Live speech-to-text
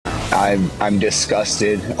I'm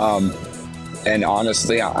disgusted. And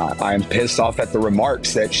honestly, I'm pissed off at the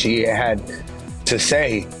remarks that she had to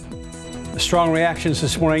say. Strong reactions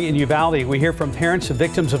this morning in Uvalde. We hear from parents of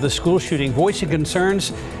victims of the school shooting voicing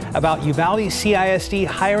concerns about Uvalde CISD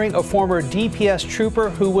hiring a former DPS trooper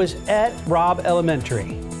who was at Robb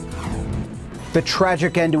Elementary. The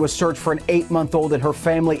tragic end to a search for an 8-month-old and her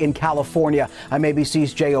family in California. I'm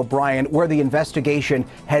ABC's Jay O'Brien, where the investigation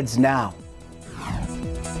heads now.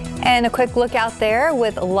 And a quick look out there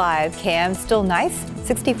with live cam. Still nice,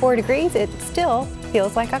 64 degrees. It still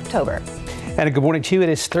feels like October. And a good morning to you. It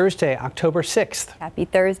is Thursday, October 6th. Happy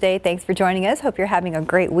Thursday. Thanks for joining us. Hope you're having a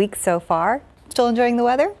great week so far. Still enjoying the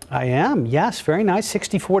weather? I am. Yes, very nice.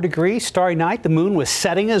 64 degrees, starry night. The moon was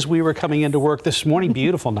setting as we were coming into work this morning.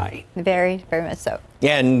 Beautiful night. Very, very much so.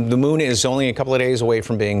 Yeah, and the moon is only a couple of days away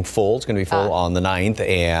from being full. It's going to be full on the 9th.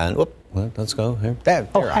 And whoop, well, let's go here. There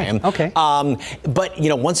I am. Okay. But, you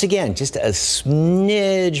know, once again, just a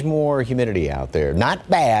smidge more humidity out there. Not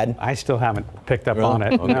bad. I still haven't picked up on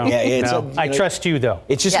it. Okay. No, Yeah, no. I trust you, though.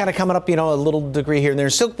 It's just kind of coming up, you know, a little degree here and there.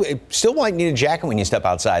 Still might need a jacket when you step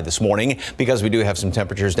outside this morning because we do have some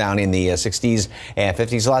temperatures down in the 60s and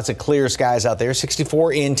 50s. Lots of clear skies out there.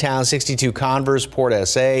 64 in town, 62 Converse, Port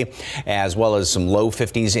SA, as well as some low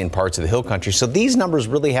 50s in parts of the hill country. So these numbers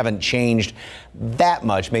really haven't changed that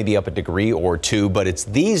much, maybe up a degree or two, but it's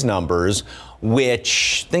these numbers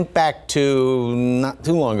which, think back to not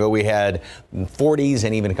too long ago, we had 40s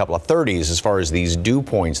and even a couple of 30s as far as these dew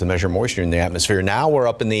points that measure moisture in the atmosphere. Now we're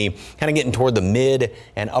up in the kind of getting toward the mid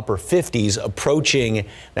and upper 50s, approaching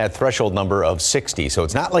that threshold number of 60. So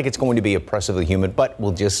it's not like it's going to be oppressively humid, but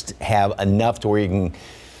we'll just have enough to where you can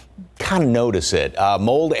kind of notice it.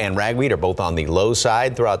 Mold and ragweed are both on the low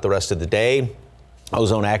side throughout the rest of the day.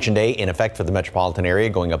 Ozone Action Day in effect for the metropolitan area,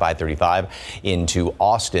 going up I-35 into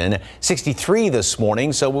Austin. 63 this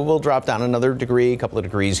morning, so we will drop down another degree, a couple of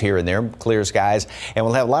degrees here and there. Clear skies, and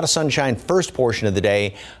we'll have a lot of sunshine first portion of the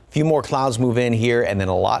day. A few more clouds move in here, and then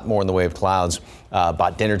a lot more in the way of clouds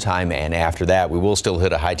about dinner time. And after that, we will still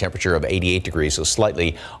hit a high temperature of 88 degrees, so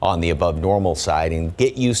slightly on the above normal side. And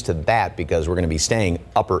get used to that because we're going to be staying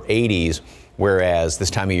upper 80s. Whereas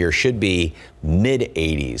this time of year should be mid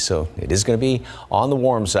 80s. So it is going to be on the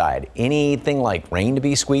warm side. Anything like rain to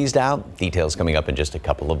be squeezed out? Details coming up in just a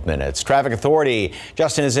couple of minutes. Traffic Authority,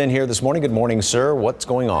 Justin is in here this morning. Good morning, sir. What's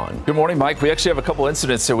going on? Good morning, Mike. We actually have a couple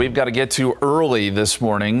incidents that we've got to get to early this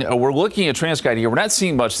morning. We're looking at TransGuide here. We're not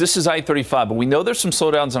seeing much. This is I-35, but we know there's some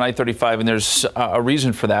slowdowns on I-35, and there's a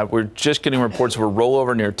reason for that. We're just getting reports of a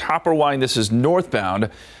rollover near Topperwine. This is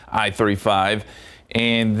northbound I-35.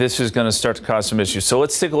 And this is going to start to cause some issues. So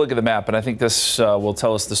let's take a look at the map, and I think this will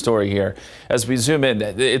tell us the story here. As we zoom in,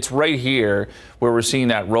 it's right here where we're seeing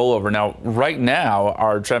that rollover. Now, right now,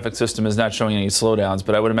 our traffic system is not showing any slowdowns,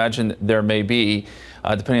 but I would imagine there may be,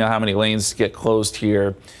 depending on how many lanes get closed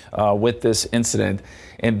here with this incident.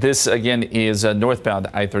 And this, again, is northbound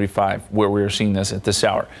I-35, where we're seeing this at this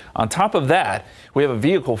hour. On top of that, we have a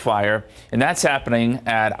vehicle fire, and that's happening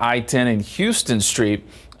at I-10 and Houston Street.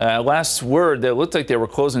 Last word, it looked like they were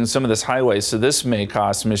closing some of this highway, so this may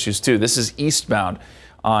cause some issues too. This is eastbound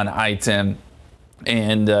on I-10,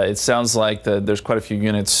 and it sounds like there's quite a few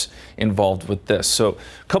units involved with this. So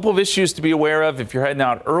a couple of issues to be aware of if you're heading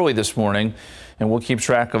out early this morning, and we'll keep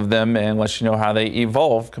track of them and let you know how they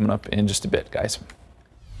evolve coming up in just a bit, guys.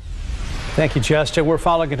 Thank you, Justin. We're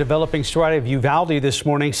following a developing story of Uvalde this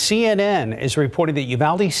morning. CNN is reporting that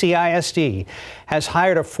Uvalde CISD has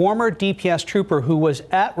hired a former DPS trooper who was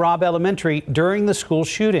at Robb Elementary during the school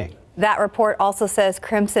shooting. That report also says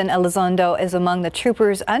Crimson Elizondo is among the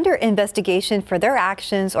troopers under investigation for their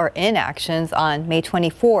actions or inactions on May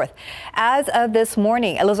 24th. As of this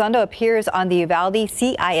morning, Elizondo appears on the Uvalde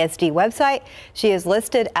CISD website. She is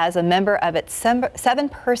listed as a member of its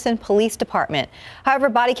 7-person police department. However,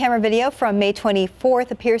 body camera video from May 24th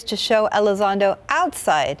appears to show Elizondo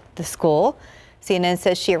outside the school. CNN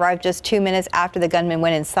says she arrived just 2 minutes after the gunman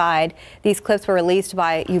went inside. These clips were released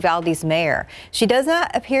by Uvalde's mayor. She does not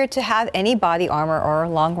appear to have any body armor or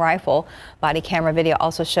long rifle. Body camera video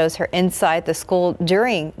also shows her inside the school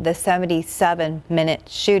during the 77-minute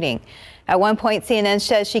shooting. At one point, CNN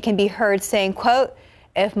says she can be heard saying, quote,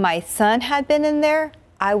 "If my son had been in there,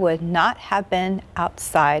 I would not have been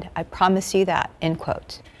outside. I promise you that," end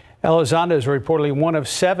quote. Elizondo is reportedly one of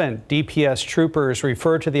 7 DPS troopers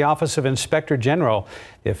referred to the Office of Inspector General.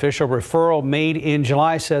 The official referral made in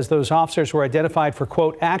July says those officers were identified for,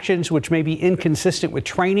 quote, actions which may be inconsistent with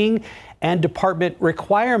training and department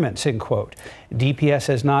requirements, end quote. DPS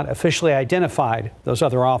has not officially identified those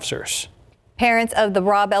other officers. Parents of the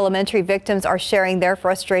Robb Elementary victims are sharing their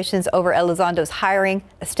frustrations over Elizondo's hiring.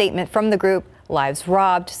 A statement from the group Lives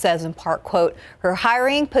Robbed says in part, quote, her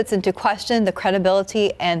hiring puts into question the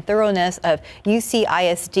credibility and thoroughness of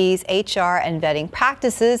UCISD's HR and vetting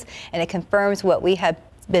practices, and it confirms what we have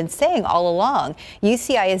been saying all along.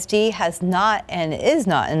 UCISD has not and is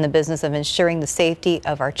not in the business of ensuring the safety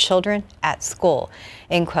of our children at school,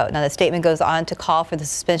 end quote. Now, the statement goes on to call for the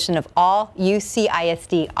suspension of all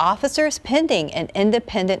UCISD officers pending an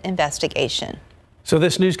independent investigation. So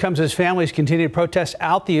this news comes as families continue to protest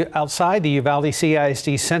outside the Uvalde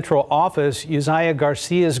CISD central office. Uzziah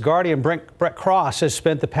Garcia's guardian, Brett Cross, has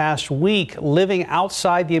spent the past week living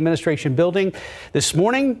outside the administration building. This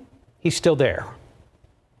morning, he's still there.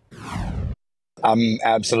 I'm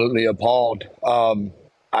absolutely appalled.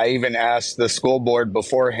 I even asked the school board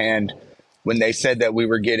beforehand when they said that we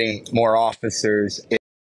were getting more officers,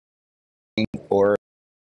 or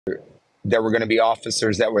there were going to be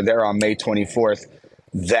officers that were there on May 24th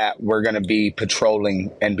that were going to be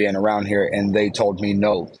patrolling and being around here, and they told me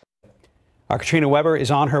no. Our Katrina Weber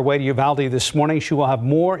is on her way to Uvalde this morning. She will have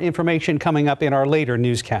more information coming up in our later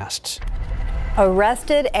newscasts.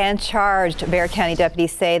 Arrested and charged, Bexar County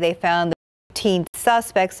deputies say they found the 15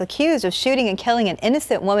 suspects accused of shooting and killing an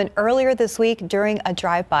innocent woman earlier this week during a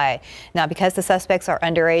drive-by. Now, because the suspects are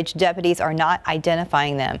underage, deputies are not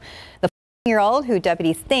identifying them. The 14-year-old, who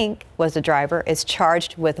deputies think was the driver, is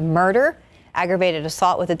charged with murder, aggravated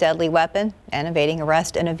assault with a deadly weapon, and evading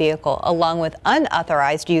arrest in a vehicle, along with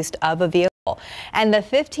unauthorized use of a vehicle. And the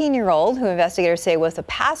 15-year-old, who investigators say was a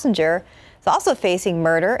passenger, is also facing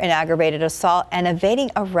murder and aggravated assault and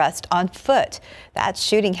evading arrest on foot. That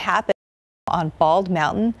shooting happened on Bald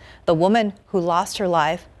Mountain. The woman who lost her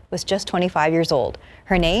life was just 25 years old.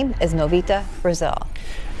 Her name is Novita Brazil.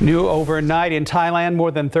 New overnight in Thailand, more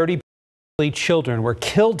than 30 children were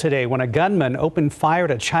killed today when a gunman opened fire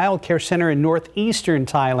at a child care center in northeastern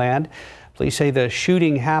Thailand. Police say the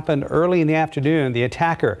shooting happened early in the afternoon. The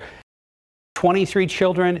attacker, 23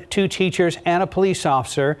 children, 2 teachers, and a police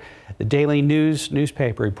officer. The Daily News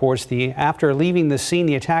newspaper reports after leaving the scene,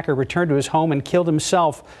 the attacker returned to his home and killed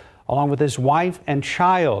himself along with his wife and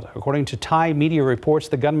child. According to Thai media reports,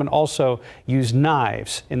 the gunman also used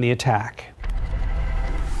knives in the attack.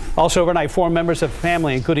 Also overnight, 4 members of a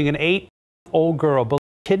family, including an 8-year-old girl,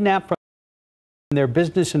 kidnapped from their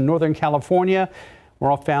business in Northern California, were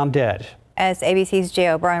all found dead. As ABC's Jay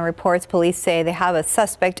O'Brien reports, police say they have a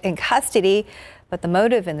suspect in custody, but the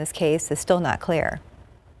motive in this case is still not clear.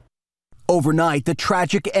 Overnight, the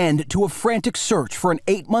tragic end to a frantic search for an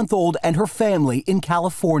 8-month-old and her family in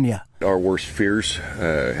California. Our worst fears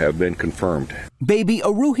have been confirmed. Baby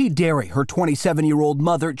Aruhi Derry, her 27-year-old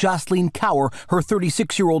mother, Jasleen Kaur, her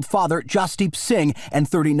 36-year-old father, Jasdeep Singh, and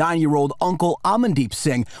 39-year-old uncle, Amandeep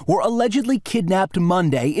Singh, were allegedly kidnapped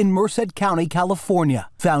Monday in Merced County, California.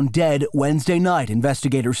 Found dead Wednesday night,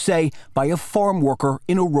 investigators say, by a farm worker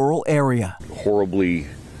in a rural area.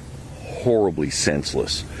 Horribly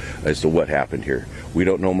senseless as to what happened here. We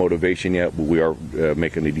don't know motivation yet, but we are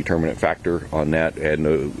making a determinant factor on that, and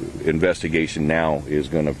the investigation now is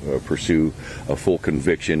going to pursue a full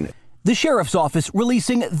conviction. The sheriff's office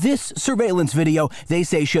releasing this surveillance video they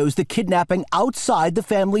say shows the kidnapping outside the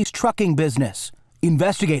family's trucking business.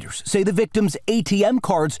 Investigators say the victim's ATM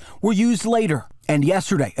cards were used later. And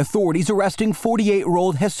yesterday, authorities arresting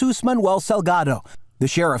 48-year-old Jesus Manuel Salgado. The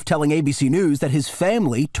sheriff telling ABC News that his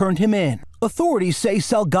family turned him in. Authorities say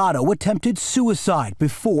Salgado attempted suicide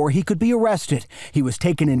before he could be arrested. He was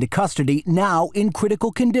taken into custody, now in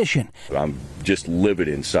critical condition. I'm just livid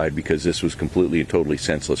inside because this was completely and totally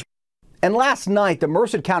senseless. And last night, the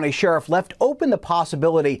Merced County Sheriff left open the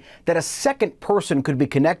possibility that a second person could be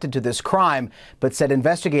connected to this crime, but said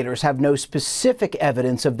investigators have no specific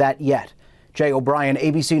evidence of that yet. Jay O'Brien,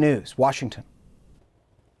 ABC News, Washington.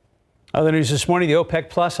 Other news this morning, the OPEC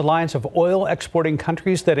Plus alliance of oil exporting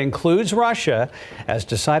countries that includes Russia has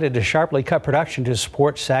decided to sharply cut production to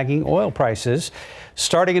support sagging oil prices.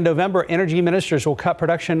 Starting in November, energy ministers will cut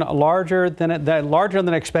production larger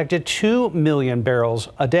than expected 2 million barrels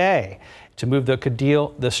a day to move could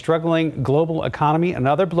deal the struggling global economy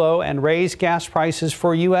another blow and raise gas prices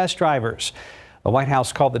for U.S. drivers. The White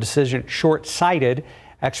House called the decision short-sighted.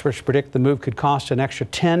 Experts predict the move could cost an extra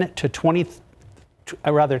 10 to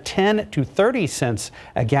 30 cents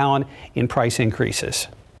a gallon in price increases.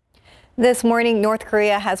 This morning, North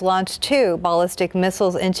Korea has launched 2 ballistic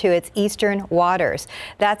missiles into its eastern waters.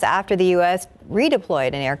 That's after the U.S. redeployed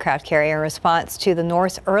an aircraft carrier in response to the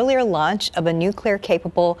North's earlier launch of a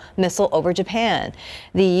nuclear-capable missile over Japan.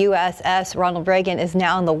 The USS Ronald Reagan is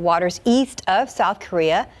now in the waters east of South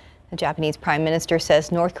Korea. The Japanese Prime Minister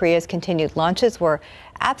says North Korea's continued launches were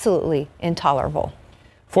absolutely intolerable.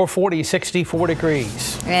 440, 64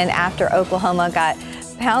 degrees. And after Oklahoma got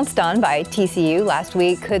pounced on by TCU last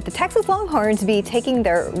week, could the Texas Longhorns be taking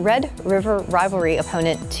their Red River rivalry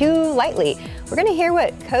opponent too lightly? We're going to hear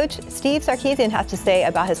what Coach Steve Sarkisian has to say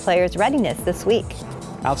about his players' readiness this week.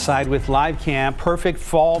 Outside with live cam, perfect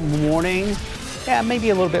fall morning. Yeah,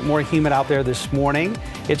 maybe a little bit more humid out there this morning.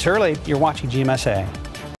 It's early. You're watching GMSA.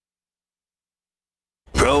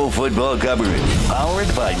 Pro football coverage powered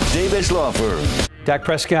by Davis Law Firm. Dak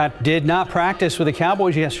Prescott did not practice with the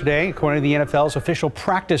Cowboys yesterday. According to the NFL's official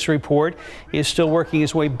practice report, he is still working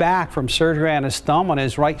his way back from surgery on his thumb on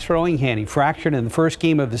his right throwing hand. He fractured in the first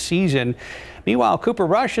game of the season. Meanwhile, Cooper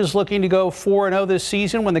Rush is looking to go 4-0 this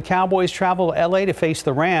season when the Cowboys travel to L.A. to face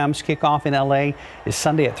the Rams. Kickoff in L.A. is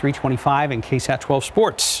Sunday at 3:25, and KSAT 12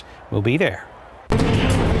 Sports will be there.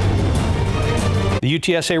 The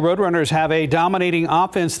UTSA Roadrunners have a dominating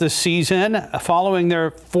offense this season. Following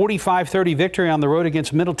their 45-30 victory on the road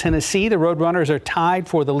against Middle Tennessee, the Roadrunners are tied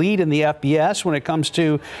for the lead in the FBS when it comes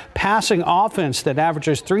to passing offense that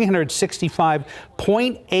averages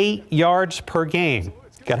 365.8 yards per game.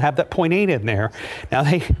 Got to have that .8 in there. Now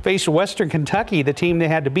they face Western Kentucky, the team they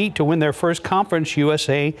had to beat to win their first Conference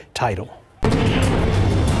USA title.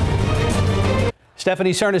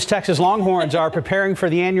 Stephanie Cerna's Texas Longhorns are preparing for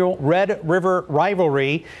the annual Red River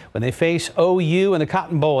rivalry when they face OU in the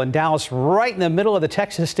Cotton Bowl in Dallas, right in the middle of the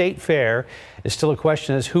Texas State Fair. It's still a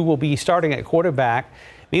question as who will be starting at quarterback.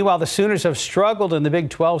 Meanwhile, the Sooners have struggled in the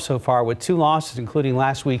Big 12 so far with 2 losses, including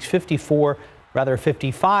last week's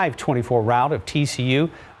 55-24 rout of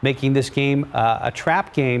TCU, making this game a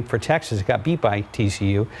trap game for Texas. It got beat by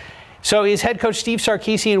TCU. So is head coach Steve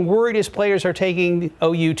Sarkisian worried his players are taking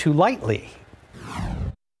OU too lightly?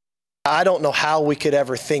 I don't know how we could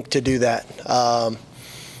ever think to do that.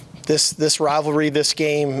 This rivalry, this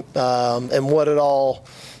game, and what it all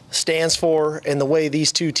stands for, and the way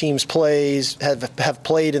these two teams have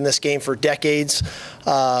played in this game for decades,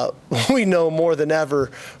 we know more than ever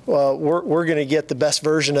we're going to get the best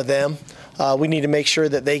version of them. We need to make sure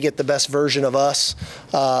that they get the best version of us.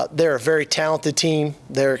 They're a very talented team.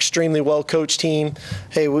 They're an extremely well-coached team.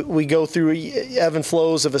 Hey, we go through ebb and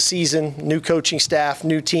flows of a season, new coaching staff,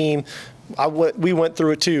 new team. We went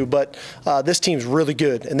through it too, but this team's really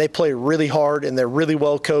good, and they play really hard, and they're really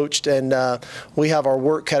well coached, and we have our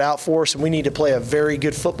work cut out for us, and we need to play a very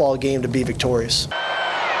good football game to be victorious.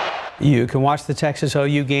 You can watch the Texas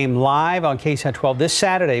OU game live on KSAT 12 this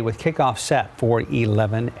Saturday with kickoff set for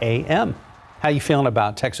 11 a.m. How are you feeling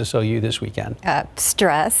about Texas OU this weekend?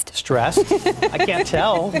 Stressed. Stressed? I can't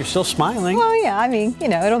tell. You're still smiling. Well, yeah, I mean,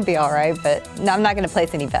 it'll be all right, but no, I'm not going to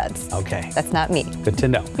place any bets. Okay. That's not me. Good to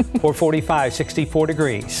know. 445, 64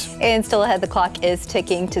 degrees. And still ahead, the clock is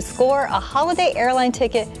ticking to score a holiday airline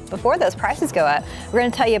ticket before those prices go up. We're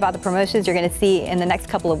going to tell you about the promotions you're going to see in the next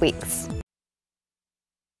couple of weeks.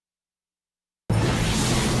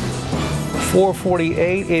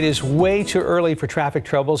 448. It is way too early for traffic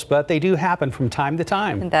troubles, but they do happen from time to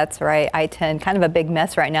time. That's right. I-10, kind of a big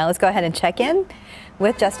mess right now. Let's go ahead and check in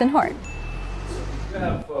with Justin Hort. We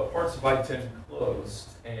have parts of I-10 closed,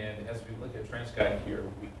 and as we look at TransGuide here,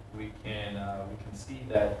 we can see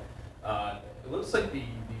that it looks like the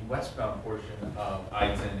westbound portion of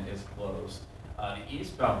I-10 is closed. The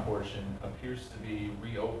eastbound portion appears to be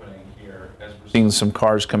reopening here as we're seeing some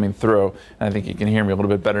cars coming through. And I think you can hear me a little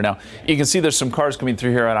bit better now. You can see there's some cars coming through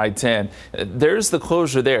here on I-10. There's the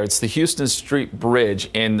closure there. It's the Houston Street Bridge.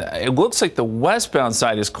 And it looks like the westbound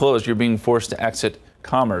side is closed. You're being forced to exit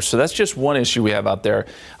Commerce. So that's just one issue we have out there.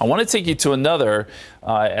 I want to take you to another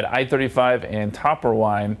at I-35 and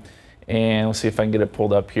Topperwine. And let's see if I can get it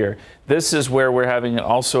pulled up here. This is where we're having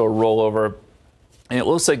also a rollover. And it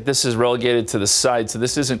looks like this is relegated to the side, so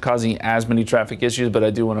this isn't causing as many traffic issues, but I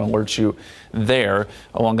do want to alert you there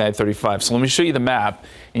along I-35. So let me show you the map,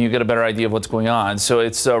 and you get a better idea of what's going on. So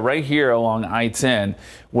it's right here along I-10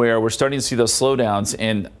 where we're starting to see those slowdowns,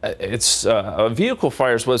 and it's a vehicle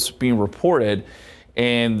fire is what's being reported.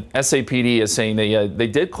 And SAPD is saying they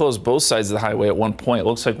did close both sides of the highway at one point. It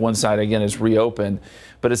looks like one side, again, is reopened,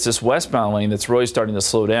 but it's this westbound lane that's really starting to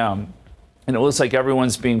slow down. And it looks like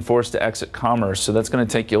everyone's being forced to exit Commerce, so that's going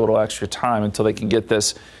to take you a little extra time until they can get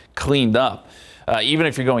this cleaned up. Even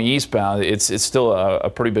if you're going eastbound, it's still a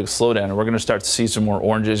pretty big slowdown, and we're going to start to see some more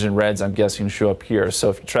oranges and reds, I'm guessing, show up here. So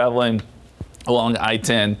if you're traveling along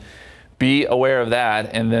I-10, be aware of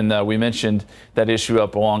that. And then we mentioned that issue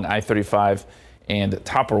up along I-35 and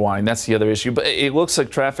Topperwine. That's the other issue. But it looks like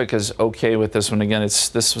traffic is okay with this one. Again,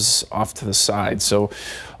 this was off to the side. So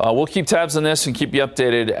we'll keep tabs on this and keep you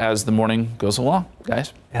updated as the morning goes along,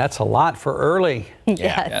 guys. That's a lot for early.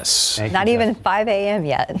 Yes. Yes. Not even 5 a.m.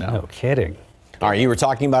 yet. No kidding. All right, you were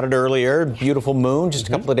talking about it earlier. Beautiful moon, just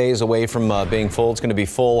a couple of days away from being full. It's going to be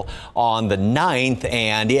full on the 9th.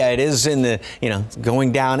 And yeah, it is in the,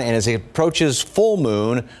 going down. And as it approaches full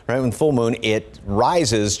moon, right, when full moon, it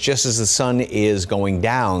rises just as the sun is going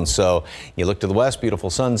down. So you look to the west, beautiful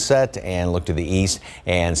sunset, and look to the east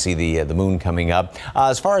and see the moon coming up.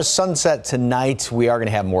 As far as sunset tonight, we are going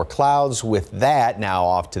to have more clouds. With that now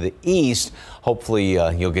off to the east, hopefully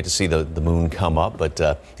you'll get to see the moon come up. But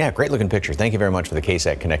yeah, great looking picture. Thank you very much for the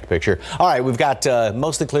KSAT Connect picture. All right, we've got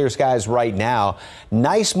mostly clear skies right now.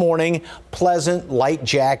 Nice morning, pleasant, light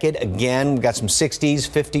jacket. Again, we've got some 60s,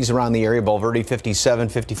 50s around the area. Bulverde 57,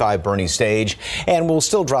 55 Bernie Stage. And we'll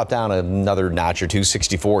still drop down another notch or two,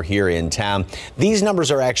 64 here in town. These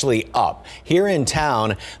numbers are actually up. Here in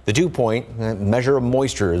town, the dew point, measure of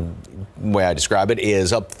moisture, the way I describe it,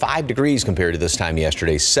 is up 5 degrees compared to this time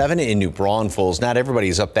yesterday. 7 in New Braunfels. Not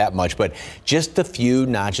everybody's up that much, but just a few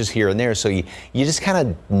notches here and there. So you just kind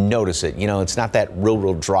of notice it. It's not that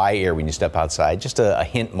real dry air when you step outside, just a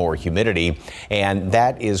hint more humidity. And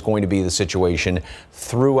that is going to be the situation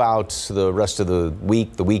throughout the rest of the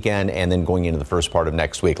week, the weekend, and then going into the first part of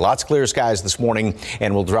next week. Lots of clear skies this morning,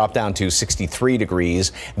 and we'll drop down to 63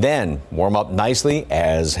 degrees. Then warm up nicely,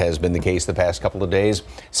 as has been the case the past couple of days.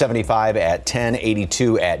 75 at 10,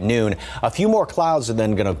 82 at noon. A few more clouds are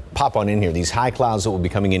then going to pop on in here. These high clouds that will be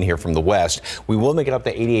coming in here from the west. We will make it up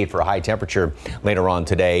to 88 for a high temperature later on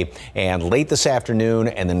today, and late this afternoon,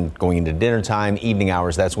 and then going into dinner time, evening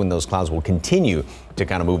hours, that's when those clouds will continue to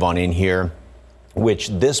kind of move on in here, which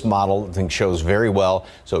this model I think shows very well.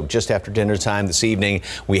 So just after dinner time this evening,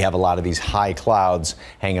 we have a lot of these high clouds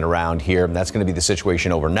hanging around here. And that's going to be the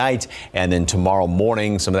situation overnight. And then tomorrow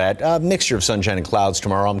morning, some of that mixture of sunshine and clouds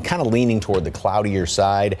tomorrow. I'm kind of leaning toward the cloudier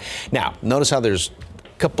side. Now, notice how there's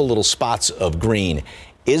a couple little spots of green.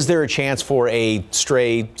 Is there a chance for a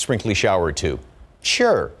stray sprinkly shower or two?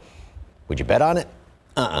 Sure. Would you bet on it?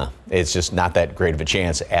 It's just not that great of a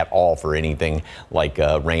chance at all for anything like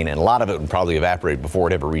rain, and a lot of it would probably evaporate before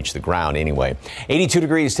it ever reached the ground anyway. 82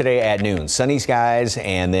 degrees today at noon, sunny skies,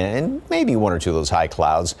 and then maybe one or two of those high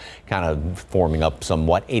clouds kind of forming up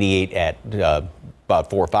somewhat. 88 at about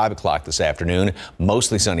 4 or 5 o'clock this afternoon.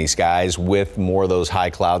 Mostly sunny skies with more of those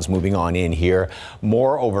high clouds moving on in here.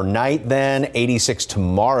 More overnight then, 86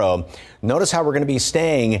 tomorrow. Notice how we're going to be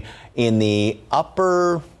staying in the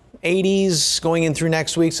upper 80s going in through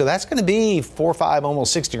next week. So that's going to be 4, 5,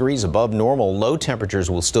 almost 6 degrees above normal. Low temperatures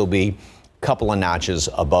will still be a couple of notches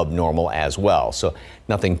above normal as well. So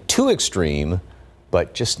nothing too extreme,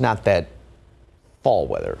 but just not that fall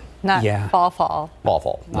weather. Not fall.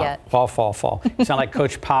 Fall. Yet. Fall. You sound like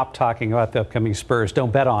Coach Pop talking about the upcoming Spurs.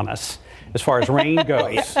 Don't bet on us as far as rain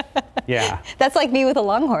goes. Yeah. That's like me with the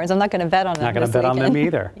Longhorns. I'm not going to bet on them. Not going to bet on them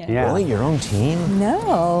either. Yeah. Really? Your own team?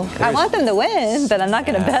 No. I want them to win, but I'm not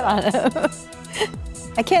going to bet on them.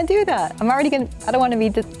 I can't do that. I don't want to be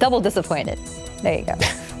double disappointed. There you go.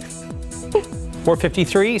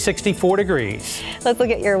 4:53, 64 degrees. Let's look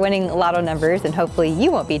at your winning lotto numbers, and hopefully you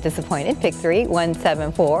won't be disappointed. Pick 3,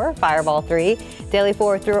 174, Fireball 3, Daily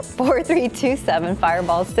 4327,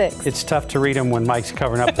 Fireball 6. It's tough to read them when Mike's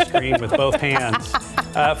covering up the screen with both hands.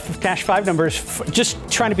 Cash 5 numbers, just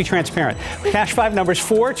trying to be transparent. Cash 5 numbers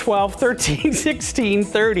 4, 12, 13, 16,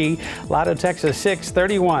 30. Lotto Texas 6,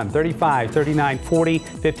 31, 35, 39, 40,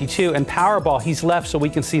 52. And Powerball, he's left so we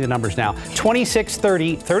can see the numbers now. 26,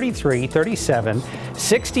 30, 33, 37.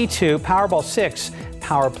 62, Powerball 6,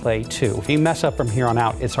 Power Play 2. If you mess up from here on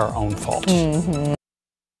out, it's our own fault.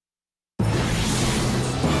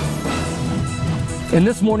 In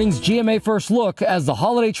this morning's GMA First Look, as the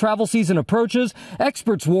holiday travel season approaches,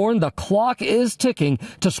 experts warn the clock is ticking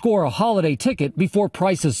to score a holiday ticket before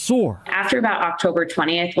prices soar. After about October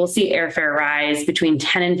 20th, we'll see airfare rise between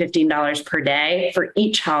 $10 and $15 per day for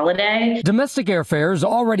each holiday. Domestic airfares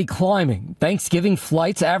already climbing. Thanksgiving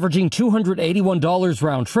flights averaging $281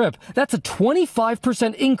 round trip. That's a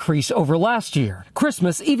 25% increase over last year.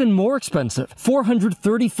 Christmas even more expensive,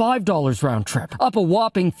 $435 round trip, up a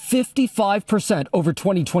whopping 55% over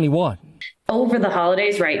 2021. Over the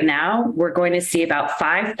holidays right now, we're going to see about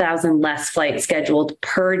 5,000 less flights scheduled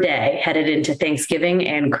per day headed into Thanksgiving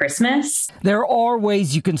and Christmas. There are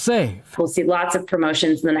ways you can save. We'll see lots of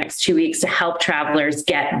promotions in the next 2 weeks to help travelers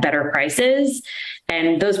get better prices.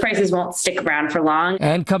 And those prices won't stick around for long.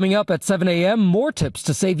 And coming up at 7 a.m., more tips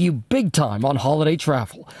to save you big time on holiday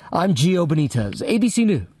travel. I'm Gio Benitez, ABC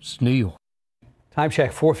News, New York. Time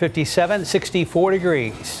check 4:57, 64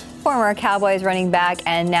 degrees. Former Cowboys running back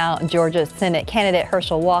and now Georgia Senate candidate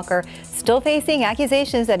Herschel Walker still facing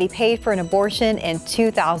accusations that he paid for an abortion in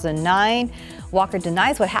 2009. Walker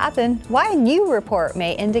denies what happened. Why a new report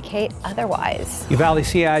may indicate otherwise. Uvalde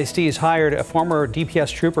CISD has hired a former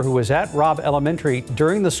DPS trooper who was at Robb Elementary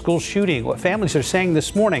during the school shooting. What families are saying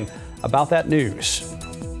this morning about that news.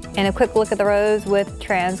 And a quick look at the roads with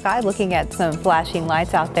TransGuide, looking at some flashing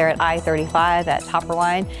lights out there at I-35 at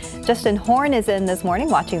Topperwine. Justin Horn is in this morning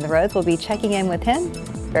watching the roads. We'll be checking in with him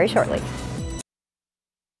very shortly.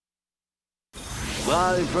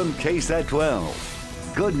 Live from KSAT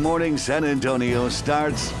 12. Good Morning San Antonio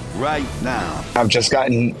starts right now. I've just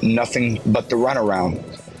gotten nothing but the runaround.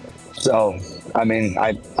 So, I mean,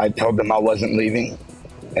 I told them I wasn't leaving,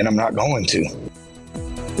 and I'm not going to.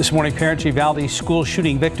 This morning, parents of Uvalde school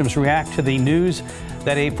shooting victims react to the news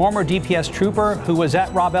that a former DPS trooper who was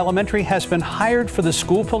at Robb Elementary has been hired for the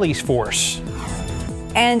school police force.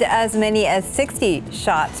 And as many as 60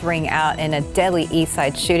 shots ring out in a deadly East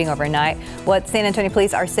Side shooting overnight. What San Antonio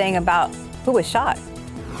police are saying about who was shot.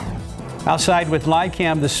 Outside with live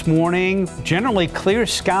cam this morning, generally clear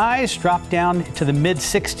skies, drop down to the mid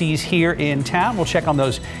 60s here in town. We'll check on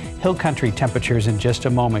those hill country temperatures in just a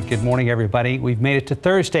moment. Good morning, everybody. We've made it to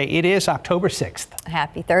Thursday. It is October 6th.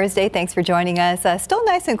 Happy Thursday. Thanks for joining us. Still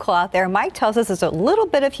nice and cool out there. Mike tells us there's a little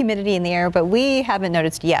bit of humidity in the air, but we haven't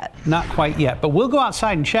noticed yet. Not quite yet, but we'll go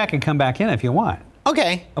outside and check and come back in if you want.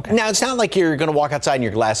 Okay. Now, it's not like you're going to walk outside and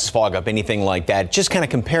your glasses fog up, anything like that. Just kind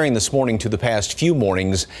of comparing this morning to the past few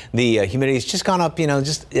mornings, the humidity's just gone up,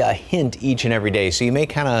 just a hint each and every day. So you may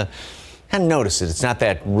kind of notice it. It's not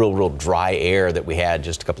that real dry air that we had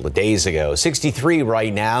just a couple of days ago. 63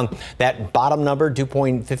 right now. That bottom number,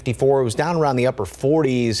 2.54, was down around the upper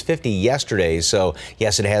 40s, 50 yesterday. So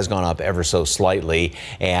yes, it has gone up ever so slightly.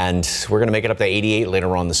 And we're going to make it up to 88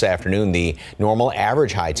 later on this afternoon. The normal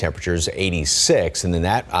average high temperature is 86. And then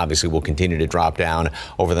that obviously will continue to drop down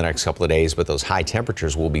over the next couple of days. But those high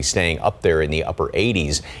temperatures will be staying up there in the upper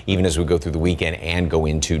 80s, even as we go through the weekend and go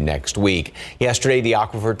into next week. Yesterday, the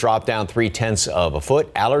aquifer dropped down 0.3 of a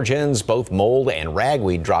foot. Allergens, both mold and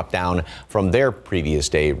ragweed, dropped down from their previous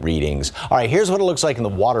day readings. All right, here's what it looks like in the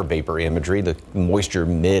water vapor imagery, the moisture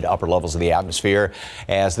mid-upper levels of the atmosphere.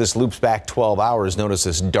 As this loops back 12 hours, notice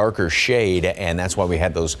this darker shade, and that's why we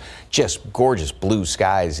had those just gorgeous blue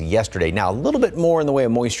skies yesterday. Now, a little bit more in the way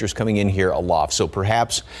of moisture is coming in here aloft, so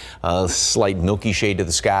perhaps a slight milky shade to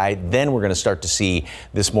the sky. Then we're going to start to see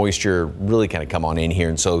this moisture really kind of come on in here,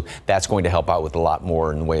 and so that's going to help out with a lot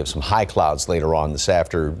more in the way of some high clouds later on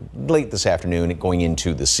late this afternoon, going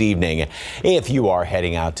into this evening. If you are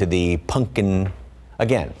heading out to the pumpkin,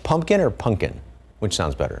 again, pumpkin or pumpkin? Which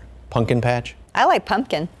sounds better? Pumpkin patch? I like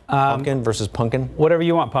pumpkin. Pumpkin versus pumpkin? Whatever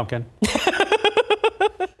you want, pumpkin.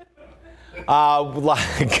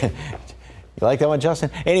 You like that one,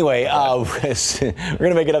 Justin? Anyway, we're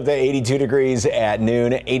going to make it up to 82 degrees at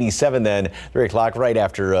noon, 87 then, 3 o'clock right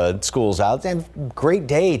after school's out. And great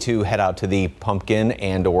day to head out to the pumpkin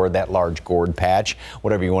and or that large gourd patch,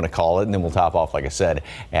 whatever you want to call it. And then we'll top off, like I said,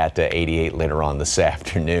 at 88 later on this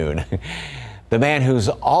afternoon. The man who's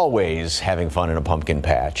always having fun in a pumpkin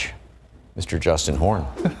patch, Mr. Justin Horn.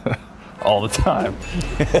 All the time.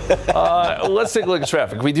 Let's take a look at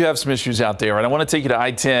traffic. We do have some issues out there, and I want to take you to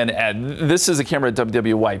I-10. And this is a camera at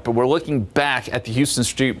WW White, but we're looking back at the Houston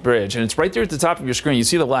Street Bridge, and it's right there at the top of your screen. You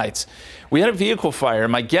see the lights. We had a vehicle fire.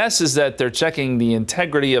 My guess is that they're checking the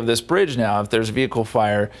integrity of this bridge now. If there's a vehicle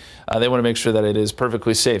fire, they want to make sure that it is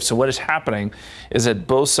perfectly safe. So what is happening is that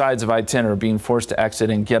both sides of I-10 are being forced to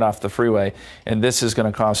exit and get off the freeway, and this is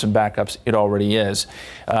going to cause some backups. It already is.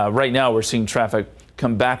 Right now, we're seeing traffic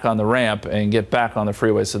come back on the ramp and get back on the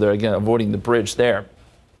freeway, so they're again avoiding the bridge there.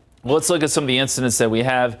 Well, let's look at some of the incidents that we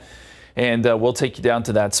have, and we'll take you down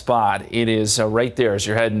to that spot. It is right there as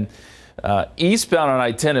you're heading eastbound on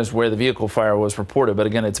I-10 is where the vehicle fire was reported, but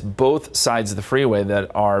again, it's both sides of the freeway that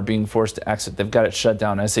are being forced to exit. They've got it shut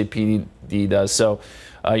down, SAPD does, so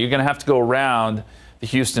you're going to have to go around the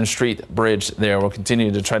Houston Street Bridge there. We'll continue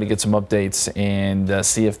to try to get some updates and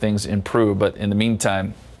see if things improve, but in the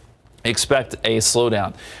meantime, expect a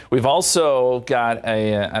slowdown. We've also got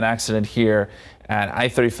an accident here at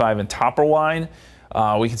I-35 in Topperwine.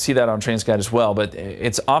 We can see that on TransGuide as well, but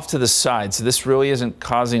it's off to the side. So this really isn't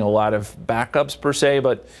causing a lot of backups per se,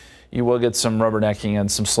 but you will get some rubbernecking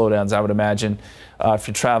and some slowdowns, I would imagine, if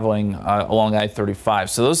you're traveling along I-35.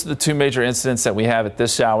 So those are the two major incidents that we have at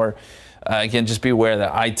this hour. Again, just be aware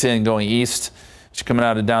that I-10 going east, coming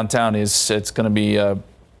out of downtown, it's going to be a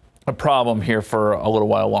problem here for a little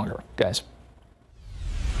while longer, guys.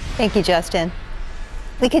 Thank you, Justin.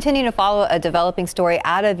 We continue to follow a developing story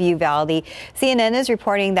out of Uvalde. CNN is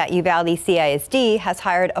reporting that Uvalde CISD has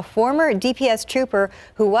hired a former DPS trooper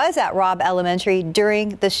who was at Robb Elementary during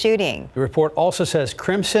the shooting. The report also says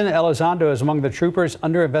Crimson Elizondo is among the troopers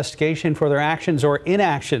under investigation for their actions or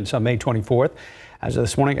inactions on May 24th. As of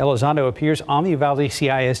this morning, Elizondo appears on the Uvalde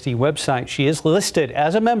CISD website. She is listed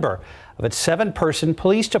as a member of its 7-person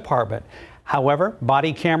police department. However,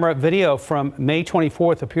 body camera video from May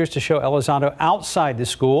 24th appears to show Elizondo outside the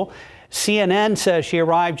school. CNN says she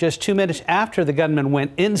arrived just 2 minutes after the gunman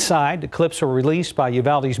went inside. The clips were released by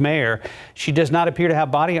Uvalde's mayor. She does not appear to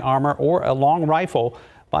have body armor or a long rifle.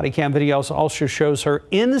 Body cam video also shows her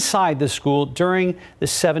inside the school during the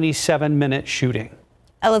 77-minute shooting.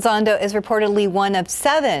 Elizondo is reportedly one of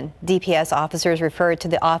 7 DPS officers referred to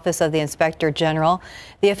the Office of the Inspector General.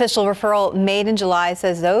 The official referral made in July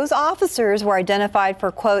says those officers were identified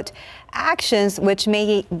for, quote, actions which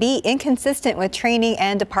may be inconsistent with training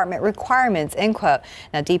and department requirements, end quote.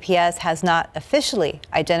 Now, DPS has not officially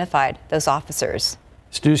identified those officers.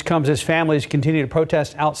 This news comes as families continue to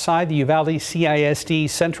protest outside the Uvalde CISD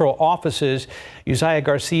central offices. Uzziah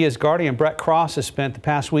Garcia's guardian, Brett Cross, has spent the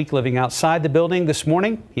past week living outside the building. This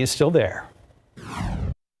morning, he is still there.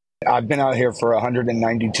 I've been out here for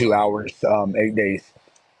 192 hours, 8 days.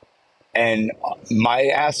 And my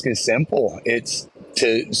ask is simple. It's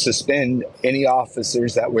to suspend any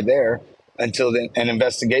officers that were there until an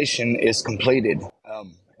investigation is completed.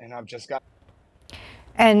 And I've just got...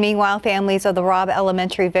 And meanwhile, families of the Robb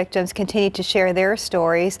Elementary victims continue to share their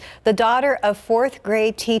stories. The daughter of 4th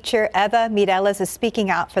grade teacher Eva Mireles is speaking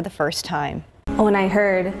out for the first time. When I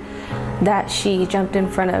heard that she jumped in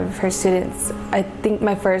front of her students, I think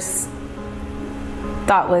my first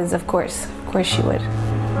thought was, of course she would.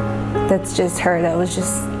 That's just her. That was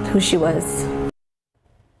just who she was.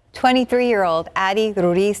 23-year-old Addie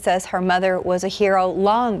Ruiz says her mother was a hero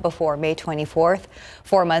long before May 24th.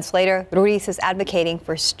 4 months later, Ruiz is advocating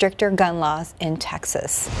for stricter gun laws in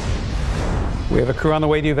Texas. We have a crew on the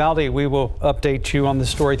way to Uvalde. We will update you on the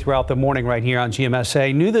story throughout the morning right here on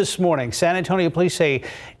GMSA. New this morning, San Antonio police say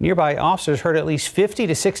nearby officers heard at least 50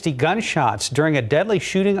 to 60 gunshots during a deadly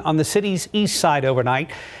shooting on the city's east side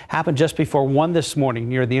overnight. Happened just before 1 this morning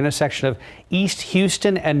near the intersection of East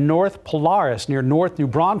Houston and North Polaris near North New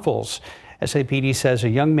Braunfels. SAPD says a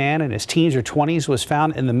young man in his teens or 20s was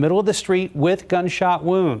found in the middle of the street with gunshot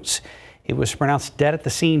wounds. He was pronounced dead at the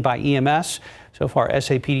scene by EMS. So far,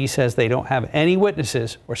 SAPD says they don't have any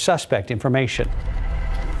witnesses or suspect information.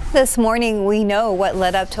 This morning, we know what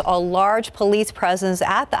led up to a large police presence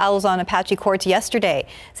at the Alazan Apache courts yesterday.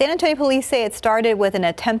 San Antonio police say it started with an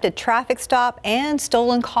attempted traffic stop and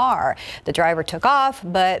stolen car. The driver took off,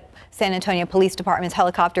 but San Antonio Police Department's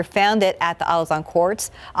helicopter found it at the Alazan courts.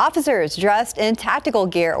 Officers dressed in tactical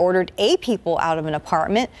gear ordered 8 people out of an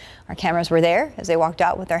apartment. Our cameras were there as they walked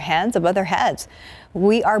out with their hands above their heads.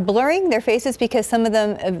 We are blurring their faces because some of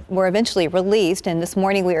them were eventually released, and this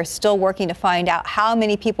morning we are still working to find out how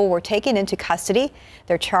many people were taken into custody,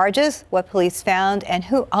 their charges, what police found, and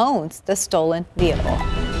who owns the stolen vehicle.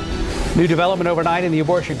 New development overnight in the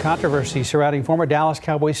abortion controversy surrounding former Dallas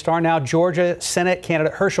Cowboys star, now Georgia Senate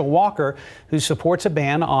candidate Herschel Walker, who supports a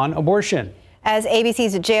ban on abortion. As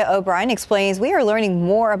ABC's Jaya O'Brien explains, we are learning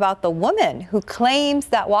more about the woman who claims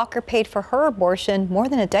that Walker paid for her abortion more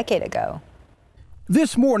than a decade ago.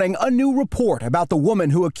 This morning, a new report about the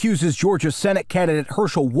woman who accuses Georgia Senate candidate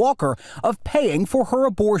Herschel Walker of paying for her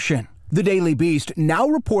abortion. The Daily Beast now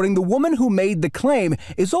reporting the woman who made the claim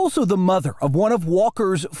is also the mother of one of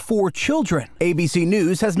Walker's 4 children. ABC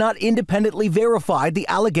News has not independently verified the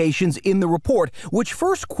allegations in the report, which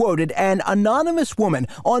first quoted an anonymous woman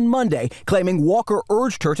on Monday claiming Walker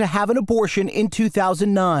urged her to have an abortion in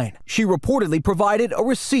 2009. She reportedly provided a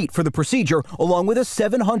receipt for the procedure along with a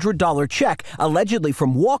 $700 check allegedly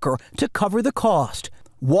from Walker to cover the cost.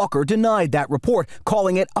 Walker denied that report,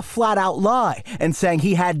 calling it a flat-out lie and saying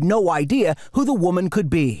he had no idea who the woman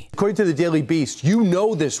could be. According to the Daily Beast, you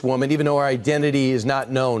know this woman, even though her identity is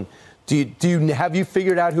not known. Have you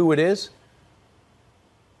figured out who it is?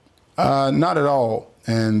 Not at all,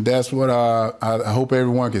 and that's what I hope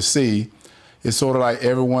everyone can see. It's sort of like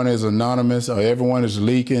everyone is anonymous or everyone is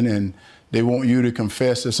leaking and they want you to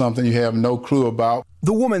confess to something you have no clue about.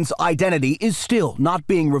 The woman's identity is still not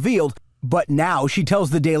being revealed. But now she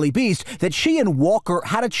tells the Daily Beast that she and Walker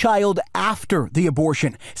had a child after the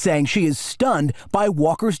abortion, saying she is stunned by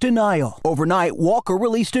Walker's denial. Overnight, Walker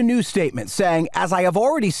released a news statement saying, "As I have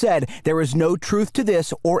already said, there is no truth to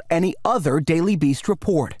this or any other Daily Beast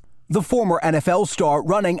report." The former NFL star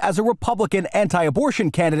running as a Republican anti-abortion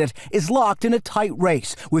candidate is locked in a tight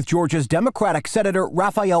race with Georgia's Democratic Senator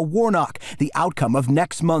Raphael Warnock. The outcome of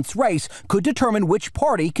next month's race could determine which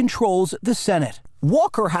party controls the Senate.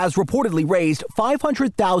 Walker has reportedly raised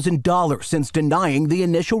 $500,000 since denying the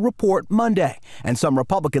initial report Monday, and some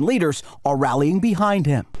Republican leaders are rallying behind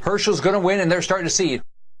him. Herschel's going to win, and they're starting to see it.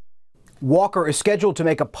 Walker is scheduled to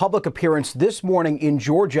make a public appearance this morning in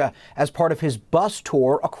Georgia as part of his bus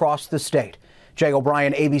tour across the state. Jay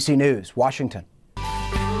O'Brien, ABC News, Washington.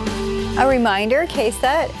 A reminder,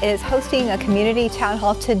 KSAT is hosting a community town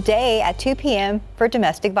hall today at 2 p.m. for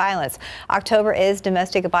domestic violence. October is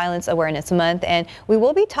Domestic Violence Awareness Month, and we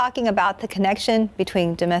will be talking about the connection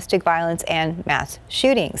between domestic violence and mass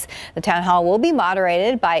shootings. The town hall will be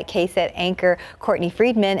moderated by KSAT anchor Courtney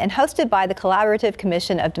Friedman and hosted by the Collaborative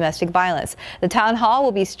Commission of Domestic Violence. The town hall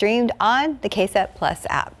will be streamed on the KSAT Plus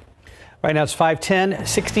app. Right now it's 5:10,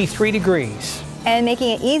 63 degrees. And making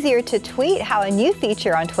it easier to tweet, how a new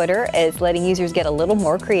feature on Twitter is letting users get a little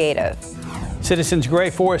more creative. Citizens Gray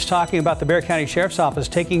Forest talking about the Bexar County Sheriff's Office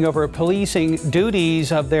taking over policing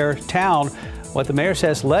duties of their town. What the mayor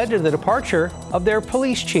says led to the departure of their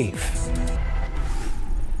police chief.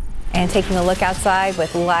 And taking a look outside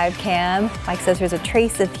with live cam, Mike says there's a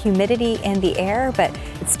trace of humidity in the air, but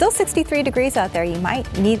it's still 63 degrees out there. You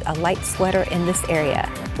might need a light sweater in this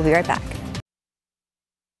area. We'll be right back.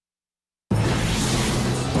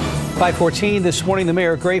 5:14 this morning, the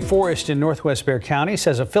mayor of Gray Forest in Northwest Bexar County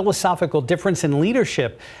says a philosophical difference in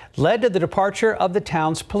leadership led to the departure of the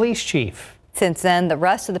town's police chief. Since then, the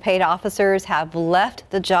rest of the paid officers have left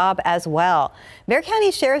the job as well. Bexar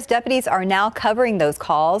County Sheriff's deputies are now covering those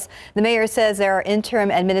calls. The mayor says there are interim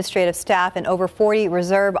administrative staff and over 40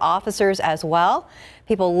 reserve officers as well.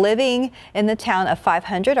 People living in the town of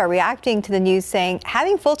 500 are reacting to the news, saying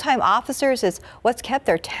having full-time officers is what's kept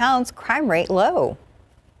their town's crime rate low.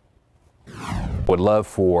 Would love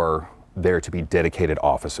for there to be dedicated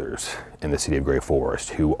officers in the city of Gray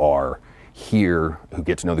Forest who are here, who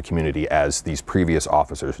get to know the community as these previous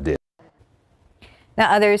officers did.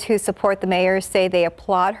 Now, others who support the mayor say they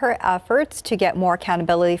applaud her efforts to get more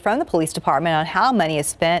accountability from the police department on how money is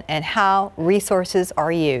spent and how resources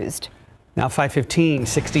are used. Now 5:15,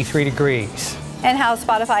 63 degrees. And how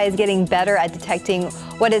Spotify is getting better at detecting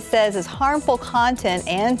what it says is harmful content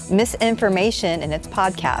and misinformation in its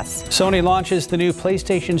podcasts. Sony launches the new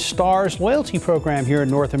PlayStation Stars loyalty program here in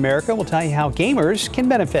North America. We'll tell you how gamers can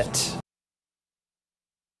benefit.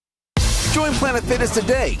 Join Planet Fitness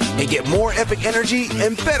today and get more epic energy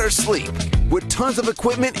and better sleep with tons of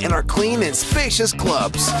equipment in our clean and spacious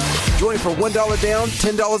clubs. Join for $1 down,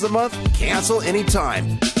 $10 a month, cancel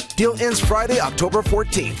anytime. Deal ends Friday, October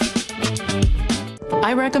 14th.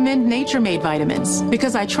 I recommend Nature Made vitamins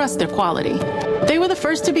because I trust their quality. They were the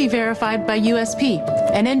first to be verified by USP,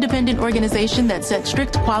 an independent organization that sets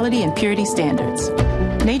strict quality and purity standards.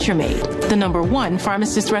 Nature Made, the #1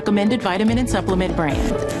 pharmacist recommended vitamin and supplement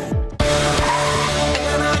brand.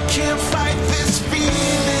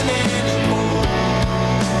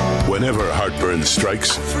 Whenever heartburn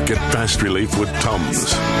strikes, get fast relief with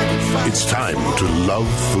Tums. It's time to love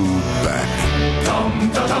food back.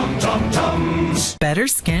 Tums. Better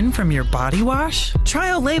skin from your body wash? Try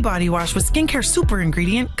Olay Body Wash with skincare super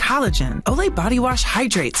ingredient collagen. Olay Body Wash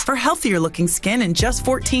hydrates for healthier looking skin in just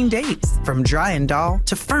 14 days. From dry and dull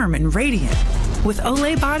to firm and radiant. With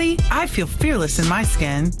Olay Body, I feel fearless in my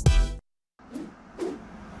skin.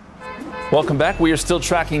 Welcome back. We are still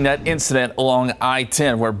tracking that incident along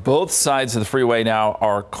I-10 where both sides of the freeway now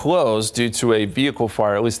are closed due to a vehicle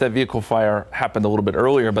fire. At least that vehicle fire happened a little bit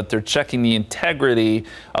earlier, but they're checking the integrity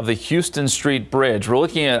of the Houston Street Bridge. We're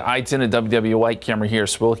looking at I-10 and WW White camera here,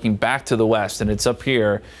 so we're looking back to the west, and it's up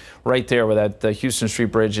here right there where the Houston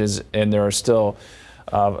Street Bridge is, and there are still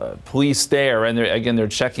police there, and they're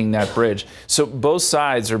checking that bridge. So both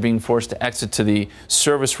sides are being forced to exit to the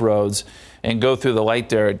service roads and go through the light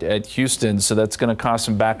there at Houston, so that's going to cause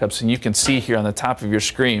some backups. And you can see here on the top of your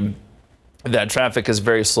screen that traffic is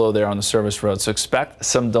very slow there on the service road, so expect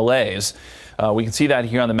some delays. We can see that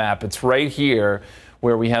here on the map. It's right here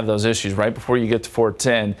where we have those issues, right before you get to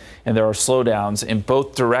 410, and there are slowdowns in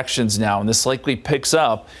both directions now, and this likely picks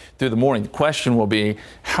up through the morning. The question will be,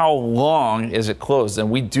 how long is it closed? And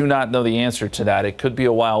we do not know the answer to that. It could be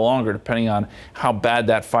a while longer, depending on how bad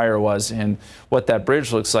that fire was and what that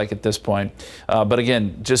bridge looks like at this point. But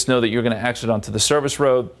again, just know that you're going to exit onto the service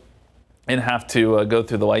road and have to go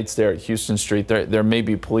through the lights there at Houston Street. There may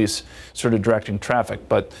be police sort of directing traffic,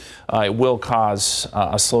 but it will cause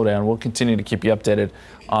a slowdown. We'll continue to keep you updated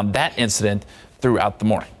on that incident throughout the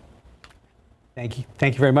morning. Thank you.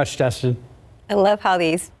 Thank you very much, Justin. I love how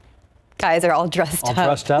these Guys are all dressed All up.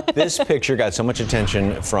 dressed up. This picture got so much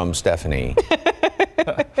attention from Stephanie.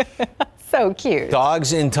 So cute.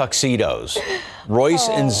 Dogs in tuxedos. Royce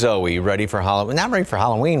and Zoe ready for Halloween. Not ready for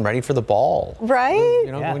Halloween, ready for the ball. Right?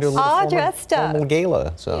 You know, going to a little all dressed up. formal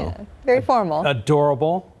gala. So Yeah, very formal.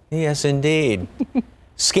 Adorable. Yes, indeed.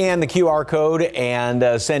 Scan the QR code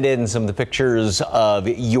and send in some of the pictures of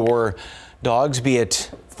your dogs, be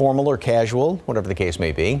it formal or casual, whatever the case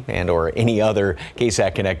may be, and or any other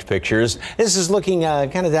KSAT Connect pictures. This is looking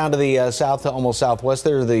kind of down to the south, almost southwest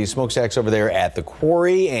there, the smokestacks over there at the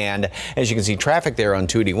quarry. And as you can see, traffic there on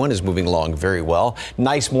 281 is moving along very well.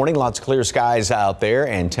 Nice morning, lots of clear skies out there,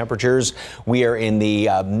 and temperatures. We are in the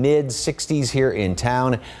mid 60s here in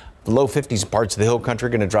town. The low 50s parts of the hill country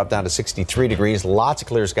going to drop down to 63 degrees. Lots of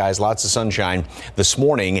clear skies, lots of sunshine this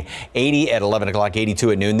morning. 80 at 11 o'clock,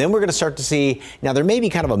 82 at noon. Then we're going to start to see, now there may be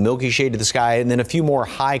kind of a milky shade to the sky, and then a few more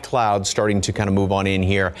high clouds starting to kind of move on in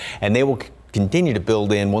here, and they will continue to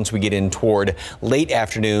build in once we get in toward late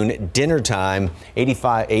afternoon, dinner time.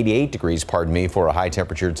 88 degrees, pardon me, for a high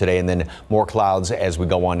temperature today, and then more clouds as we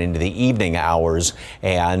go on into the evening hours.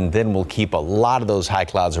 And then we'll keep a lot of those high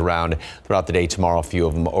clouds around throughout the day tomorrow, a few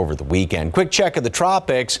of them over the weekend. Quick check of the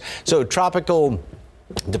tropics. So tropical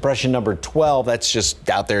depression number 12, that's just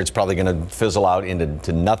out there. It's probably going to fizzle out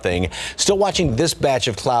into nothing. Still watching this batch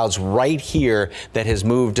of clouds right here that has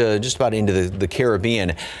moved just about into the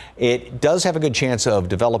Caribbean. It does have a good chance of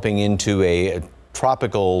developing into a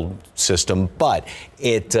tropical system, but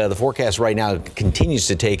the forecast right now continues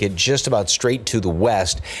to take it just about straight to the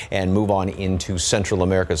west and move on into Central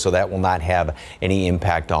America, so that will not have any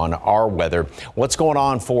impact on our weather. What's going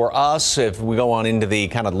on for us if we go on into the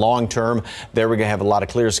kind of long term? There we're going to have a lot of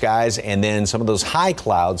clear skies, and then some of those high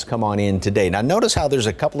clouds come on in today. Now notice how there's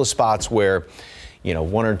a couple of spots where, you know,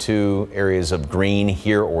 one or two areas of green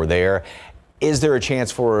here or there. Is there a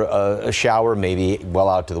chance for a shower, maybe well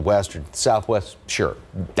out to the west or southwest? Sure.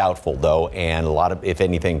 Doubtful, though. And a lot of, if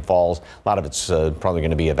anything falls, a lot of it's probably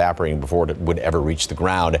going to be evaporating before it would ever reach the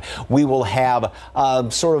ground. We will have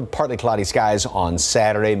sort of partly cloudy skies on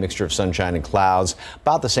Saturday, mixture of sunshine and clouds.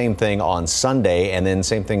 About the same thing on Sunday, and then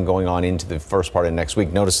same thing going on into the first part of next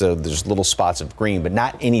week. Notice there's little spots of green, but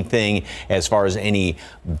not anything as far as any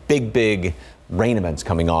big rain events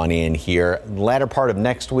coming on in here. Latter part of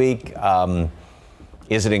next week,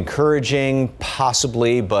 is it encouraging?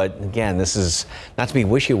 Possibly, but again, this is not to be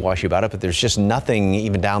wishy-washy about it, but there's just nothing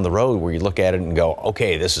even down the road where you look at it and go,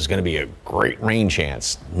 okay, this is going to be a great rain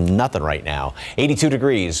chance. Nothing right now. 82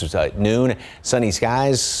 degrees at noon, sunny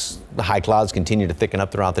skies. The high clouds continue to thicken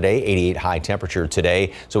up throughout the day. 88 high temperature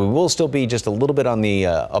today. So we will still be just a little bit on the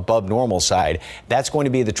above normal side. That's going to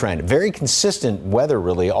be the trend. Very consistent weather,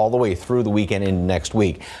 really, all the way through the weekend into next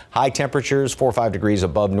week. High temperatures, 4 or 5 degrees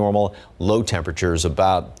above normal. Low temperatures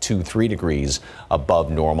about 2-3 degrees above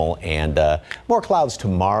normal. And more clouds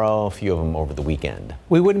tomorrow, a few of them over the weekend.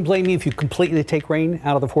 We wouldn't blame you if you completely take rain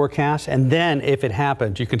out of the forecast. And then if it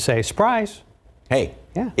happens, you can say, surprise. Hey,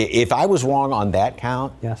 yeah. If I was wrong on that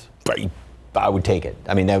count, yes, I would take it.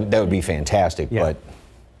 I mean, that would be fantastic, yeah. But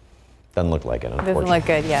doesn't look like it, unfortunately. Doesn't look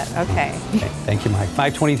good yet. Okay. Thank you, Mike.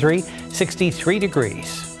 523, 63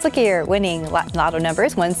 degrees. Let's look at your winning lotto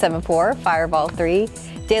numbers. 174, Fireball 3.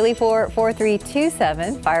 Daily 4,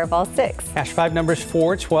 4327, Fireball 6. Cash 5 numbers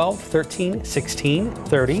 4, 12, 13, 16,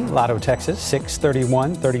 30. Lotto Texas 6,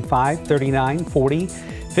 31, 35, 39, 40,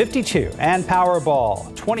 52. And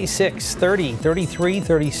Powerball 26, 30, 33,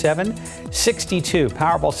 37, 62.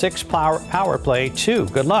 Powerball 6, Power Play 2.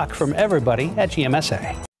 Good luck from everybody at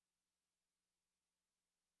GMSA.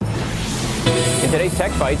 Today's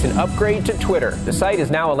Tech Bites, an upgrade to Twitter. The site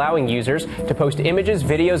is now allowing users to post images,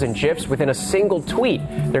 videos, and GIFs within a single tweet.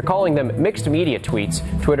 They're calling them mixed media tweets.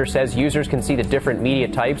 Twitter says users can see the different media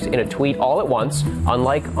types in a tweet all at once,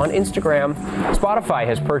 unlike on Instagram. Spotify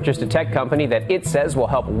has purchased a tech company that it says will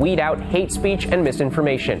help weed out hate speech and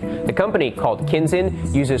misinformation. The company, called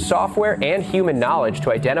Kinsin, uses software and human knowledge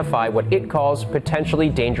to identify what it calls potentially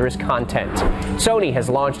dangerous content. Sony has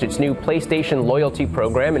launched its new PlayStation loyalty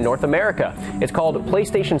program in North America. It's called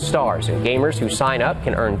PlayStation Stars, and gamers who sign up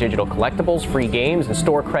can earn digital collectibles, free games, and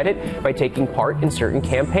store credit by taking part in certain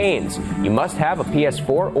campaigns. You must have a PS4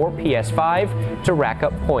 or PS5 to rack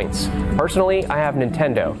up points. Personally, I have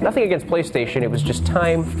Nintendo. Nothing against PlayStation, it was just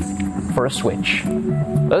time for a Switch.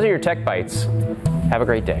 Those are your Tech Bites. Have a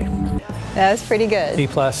great day. That was pretty good. B+,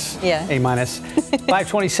 yeah. A-.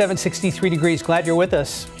 527, 63 degrees. Glad you're with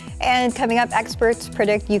us. And coming up, experts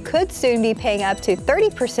predict you could soon be paying up to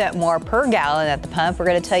 30% more per gallon at the pump. We're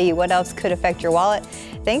going to tell you what else could affect your wallet,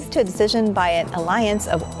 thanks to a decision by an alliance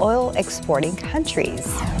of oil exporting countries.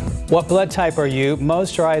 What blood type are you?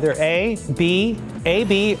 Most are either A, B,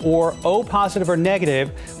 AB, or O positive or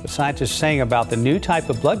negative. What scientists are saying about the new type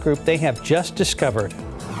of blood group they have just discovered.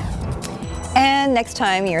 And next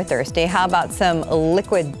time you're thirsty, how about some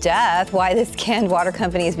liquid death? Why this canned water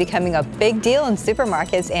company is becoming a big deal in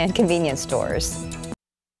supermarkets and convenience stores.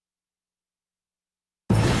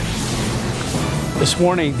 This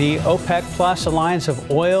morning, the OPEC Plus alliance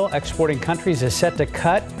of oil exporting countries is set to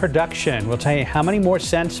cut production. We'll tell you how many more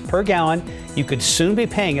cents per gallon you could soon be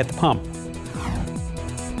paying at the pump.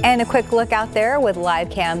 And a quick look out there with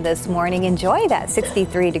live cam this morning. Enjoy that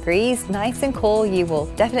 63 degrees, nice and cool. You will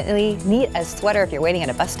definitely need a sweater if you're waiting at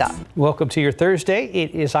a bus stop. Welcome to your Thursday.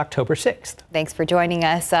 It is October 6th. Thanks for joining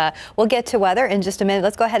us. We'll get to weather in just a minute.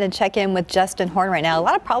 Let's go ahead and check in with Justin Horn right now. A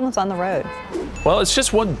lot of problems on the road. Well, it's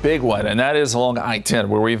just one big one, and that is along I-10,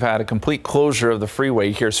 where we've had a complete closure of the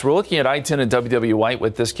freeway here. So we're looking at I-10 and WW White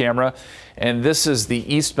with this camera, and this is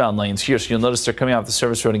the eastbound lanes here. So you'll notice they're coming off the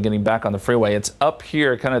service road and getting back on the freeway. It's up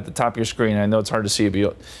here, kind of at the top of your screen. I know it's hard to see, but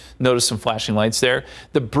you'll notice some flashing lights there.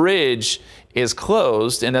 The bridge is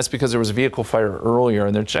closed, and that's because there was a vehicle fire earlier,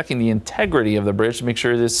 and they're checking the integrity of the bridge to make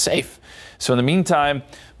sure it is safe. So in the meantime,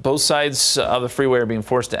 both sides of the freeway are being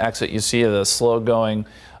forced to exit. You see the slow going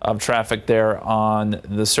of traffic there on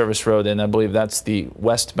the service road, and I believe that's the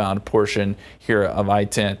westbound portion here of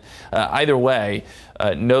I-10. Either way,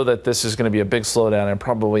 know that this is going to be a big slowdown and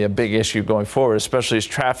probably a big issue going forward, especially as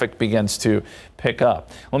traffic begins to pick up.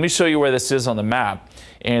 Let me show you where this is on the map,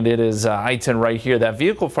 and it is I-10 right here. That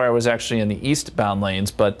vehicle fire was actually in the eastbound lanes,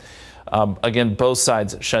 but again, both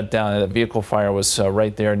sides shut down, and the vehicle fire was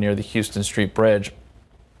right there near the Houston Street Bridge,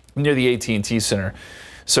 near the AT&T Center.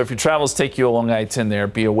 So if your travels take you along I-10 there,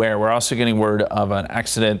 be aware. We're also getting word of an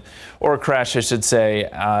accident, or a crash, I should say,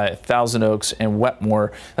 Thousand Oaks and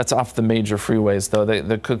Wetmore. That's off the major freeways, though.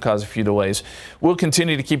 That could cause a few delays. We'll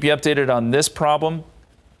continue to keep you updated on this problem.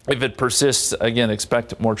 If it persists, again,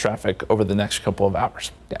 expect more traffic over the next couple of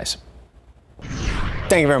hours, guys.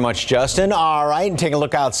 Thank you very much, Justin. All right, and take a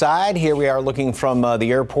look outside. Here we are looking from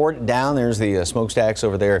the airport down. There's the smokestacks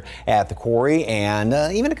over there at the quarry, and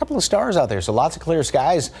even a couple of stars out there. So lots of clear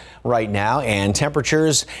skies right now, and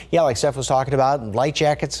temperatures, yeah, like Steph was talking about, light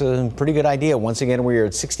jackets, a pretty good idea. Once again, we're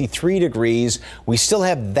at 63 degrees. We still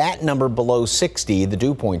have that number below 60, the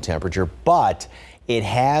dew point temperature, but it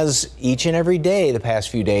has each and every day the past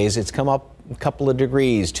few days, it's come up a couple of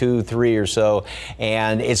degrees, 2, 3 or so,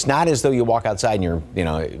 and it's not as though you walk outside and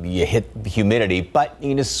you hit the humidity, but you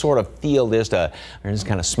can just sort of feel just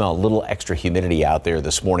kind of smell a little extra humidity out there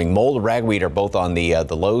this morning. Mold and ragweed are both on the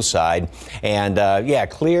low side, and yeah,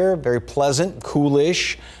 clear, very pleasant,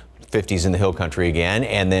 coolish. 50s in the hill country again,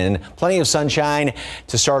 and then plenty of sunshine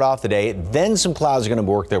to start off the day. Then some clouds are going to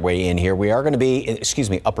work their way in here. We are going to be,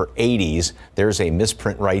 upper 80s. There's a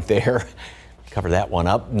misprint right there. Cover that one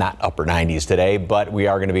up. Not upper 90s today, but we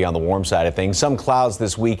are going to be on the warm side of things. Some clouds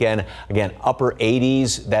this weekend. Again, upper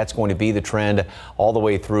 80s. That's going to be the trend all the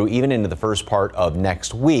way through, even into the first part of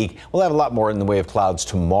next week. We'll have a lot more in the way of clouds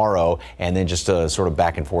tomorrow, and then just sort of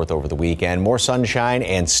back and forth over the weekend. More sunshine,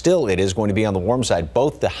 and still it is going to be on the warm side.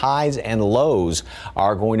 Both the highs and lows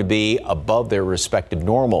are going to be above their respective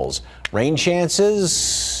normals. Rain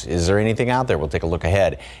chances, is there anything out there? We'll take a look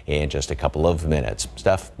ahead in just a couple of minutes.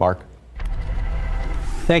 Steph, Mark?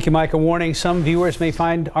 Thank you, Mike. A warning, some viewers may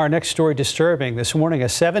find our next story disturbing. This morning, a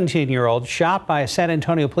 17-year-old shot by a San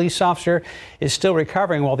Antonio police officer is still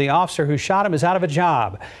recovering while the officer who shot him is out of a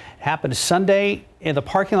job. It happened Sunday in the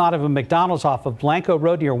parking lot of a McDonald's off of Blanco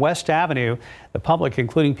Road near West Avenue. The public,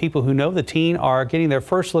 including people who know the teen, are getting their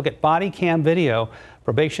first look at body cam video.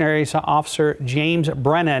 Probationary officer James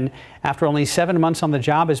Brennan, after only 7 months on the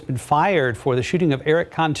job, has been fired for the shooting of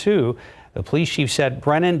Eric Cantu. The police chief said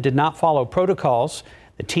Brennan did not follow protocols.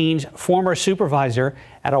 The teen's former supervisor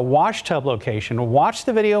at a wash tub location watched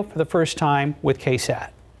the video for the first time with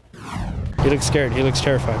KSAT. He looks scared. He looks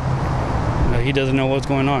terrified. He doesn't know what's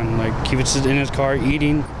going on. Like, he was just in his car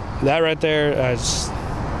eating. That right there,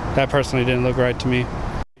 that personally didn't look right to me.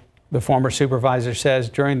 The former supervisor says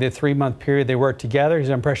during the 3-month period they worked together, his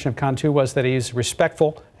impression of Cantu was that he's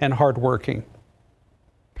respectful and hardworking.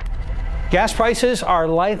 Gas prices are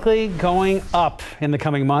likely going up in the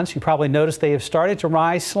coming months. You probably noticed they have started to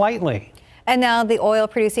rise slightly. And now the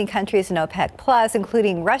oil-producing countries in OPEC Plus,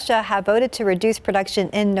 including Russia, have voted to reduce production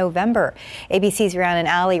in November. ABC's Rhiannon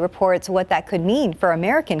Alley reports what that could mean for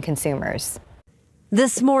American consumers.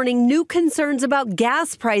 This morning, new concerns about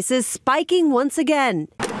gas prices spiking once again.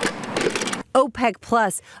 OPEC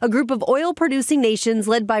Plus, a group of oil-producing nations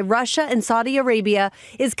led by Russia and Saudi Arabia,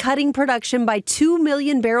 is cutting production by 2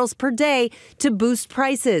 million barrels per day to boost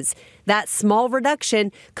prices. That small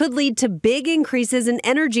reduction could lead to big increases in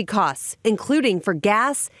energy costs, including for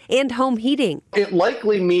gas and home heating. It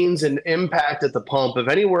likely means an impact at the pump of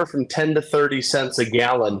anywhere from 10 to 30 cents a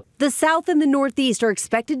gallon. The South and the Northeast are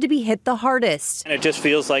expected to be hit the hardest. And it just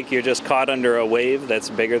feels like you're just caught under a wave that's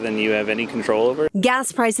bigger than you have any control over.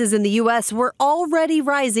 Gas prices in the U.S. were already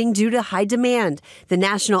rising due to high demand. The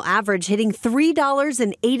national average hitting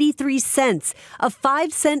 $3.83, a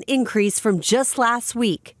 5-cent increase from just last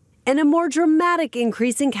week. And a more dramatic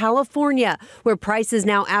increase in California, where prices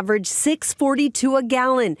now average $6.42 a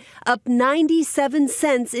gallon, up 97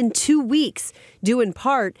 cents in 2 weeks, due in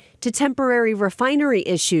part to temporary refinery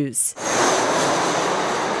issues.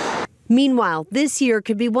 Meanwhile, this year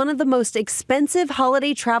could be one of the most expensive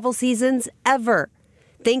holiday travel seasons ever.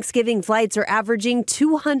 Thanksgiving flights are averaging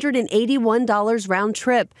 $281 round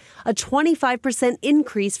trip, a 25%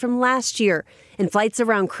 increase from last year. And flights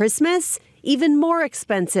around Christmas, even more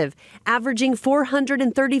expensive, averaging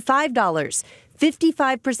 $435,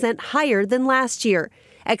 55% higher than last year.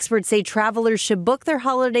 Experts say travelers should book their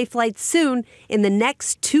holiday flights soon, in the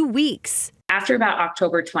next 2 weeks. After about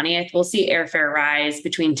October 20th, we'll see airfare rise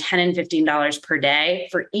between $10 and $15 per day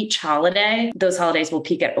for each holiday. Those holidays will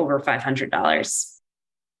peak at over $500.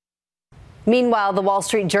 Meanwhile, the Wall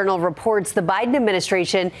Street Journal reports the Biden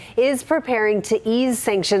administration is preparing to ease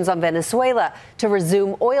sanctions on Venezuela to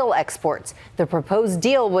resume oil exports. The proposed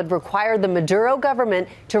deal would require the Maduro government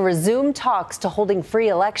to resume talks to holding free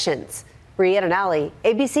elections. Rhiannon Alley,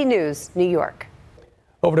 ABC News, New York.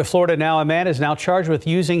 Over to Florida now. A man is now charged with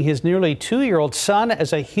using his nearly 2-year-old son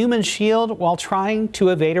as a human shield while trying to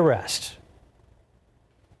evade arrest.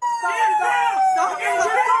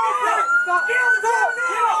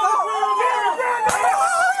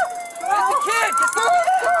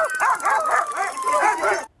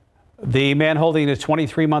 The man holding his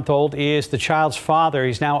 23-month-old is the child's father.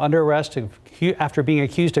 He's now under arrest after being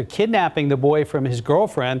accused of kidnapping the boy from his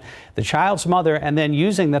girlfriend, the child's mother, and then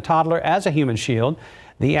using the toddler as a human shield.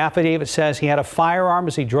 The affidavit says he had a firearm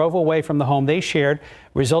as he drove away from the home they shared,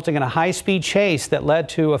 resulting in a high-speed chase that led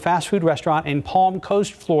to a fast food restaurant in Palm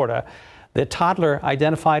Coast, Florida. The toddler,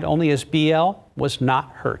 identified only as BL, was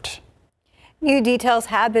not hurt. New details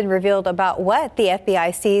have been revealed about what the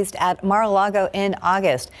FBI seized at Mar-a-Lago in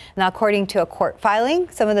August. Now, according to a court filing,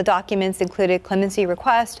 some of the documents included clemency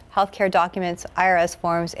requests, healthcare documents, IRS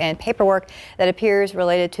forms, and paperwork that appears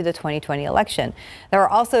related to the 2020 election. There are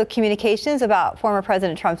also communications about former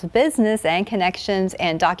President Trump's business and connections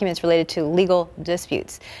and documents related to legal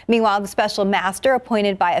disputes. Meanwhile, the special master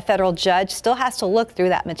appointed by a federal judge still has to look through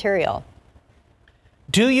that material.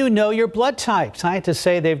 Do you know your blood type? Scientists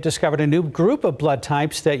say they've discovered a new group of blood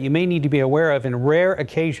types that you may need to be aware of in rare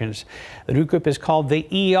occasions. The new group is called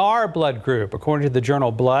the ER blood group. According to the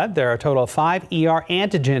journal Blood, there are a total of 5 ER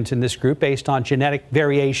antigens in this group based on genetic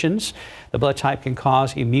variations. The blood type can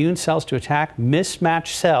cause immune cells to attack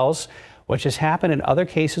mismatched cells, which has happened in other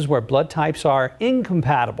cases where blood types are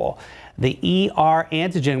incompatible. The ER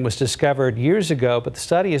antigen was discovered years ago, but the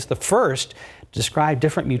study is the first to describe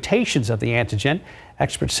different mutations of the antigen.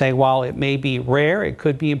 Experts say while it may be rare, it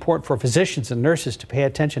could be important for physicians and nurses to pay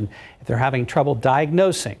attention if they're having trouble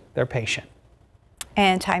diagnosing their patient.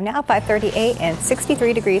 And time now, 5:38 and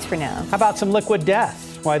 63 degrees for now. How about some liquid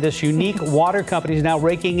death? Why this unique water company is now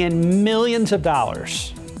raking in millions of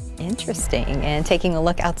dollars. Interesting. And taking a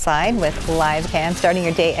look outside with live cam, starting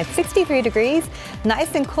your day at 63 degrees.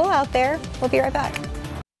 Nice and cool out there. We'll be right back.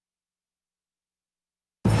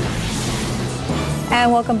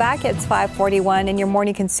 And welcome back. It's 5:41 in your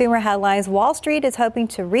morning consumer headlines. Wall Street is hoping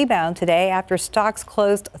to rebound today after stocks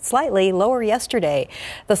closed slightly lower yesterday.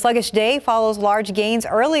 The sluggish day follows large gains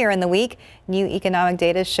earlier in the week. New economic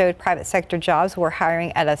data showed private sector jobs were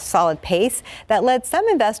hiring at a solid pace. That led some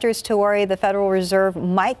investors to worry the Federal Reserve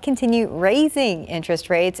might continue raising interest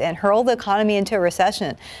rates and hurl the economy into a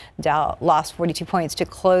recession. Dow lost 42 points to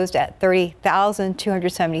close at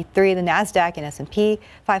 30,273. The Nasdaq and S&P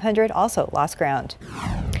 500 also lost ground.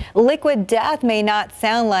 Liquid death may not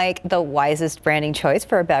sound like the wisest branding choice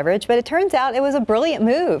for a beverage, but it turns out it was a brilliant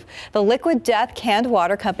move. The Liquid Death canned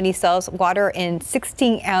water company sells water in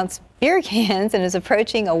 16-ounce beer cans and is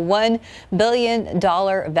approaching a $1 billion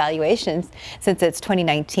valuation. Since its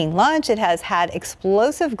 2019 launch, it has had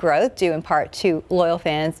explosive growth due in part to loyal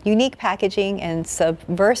fans, unique packaging, and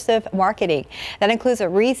subversive marketing. That includes a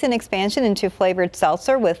recent expansion into flavored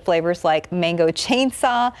seltzer with flavors like mango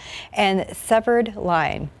chainsaw and severed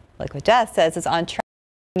lime. Liquid Death says it's on track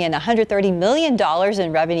in $130 million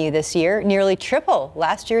in revenue this year, nearly triple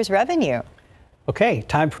last year's revenue. Okay,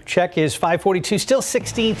 time check is 5:42, still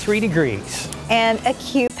 63 degrees. And a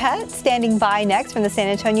cute pet standing by next from the San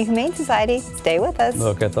Antonio Humane Society. Stay with us.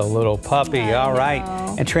 Look at the little puppy. All right.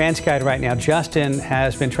 And TransGuide right now, Justin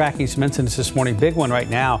has been tracking some incidents this morning. Big one right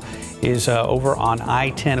now is over on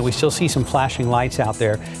I-10. And we still see some flashing lights out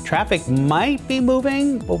there. Traffic might be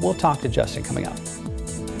moving, but we'll talk to Justin coming up.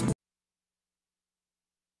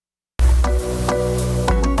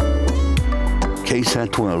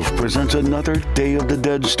 KSAT 12 presents another Day of the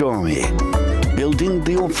Dead story, building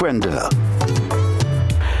the ofrenda.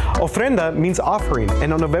 Ofrenda means offering,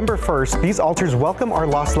 and on November 1st, these altars welcome our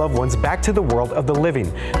lost loved ones back to the world of the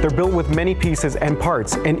living. They're built with many pieces and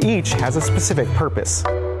parts, and each has a specific purpose.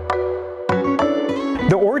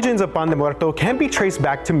 The origins of Pan de Muerto can be traced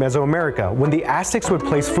back to Mesoamerica, when the Aztecs would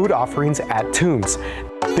place food offerings at tombs.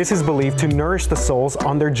 This is believed to nourish the souls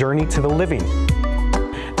on their journey to the living.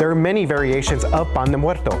 There are many variations of Pan de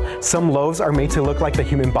Muerto. Some loaves are made to look like the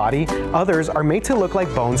human body, others are made to look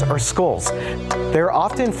like bones or skulls. They are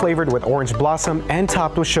often flavored with orange blossom and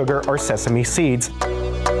topped with sugar or sesame seeds.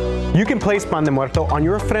 You can place Pan de Muerto on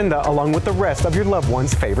your ofrenda along with the rest of your loved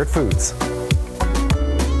one's favorite foods.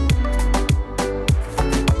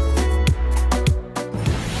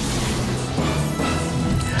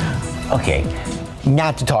 Okay,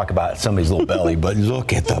 not to talk about somebody's little belly, but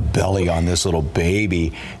look at the belly on this little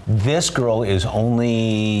baby. This girl is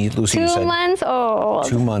only, Lucy, you said 2 months old.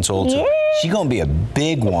 2 months old. So she's gonna be a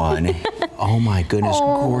big one. Oh my goodness,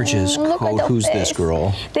 gorgeous coat. Who's this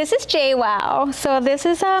girl? This is JWoww. So this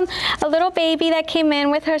is a little baby that came in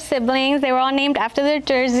with her siblings. They were all named after their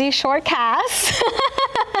Jersey Shore cast.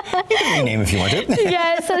 You can rename if you want to.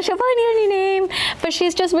 Yes, so she'll probably need a new name, but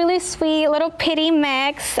she's just really sweet, little pitty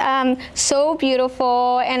mix, so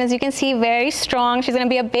beautiful, and as you can see, very strong. She's gonna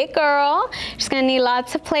be a big girl. She's gonna need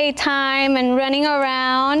lots of playtime and running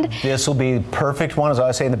around. This will be the perfect one, as I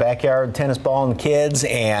always say, in the backyard, tennis ball and the kids,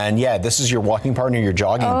 and yeah, this is your walking partner, your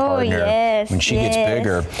jogging partner when she gets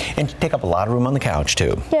bigger, and take up a lot of room on the couch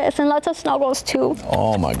too. Yes, and lots of snuggles too.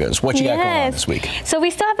 Oh my goodness, what you got going on this week? So we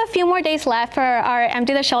still have a few more days left for our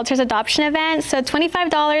Empty the Shelters adoption event. So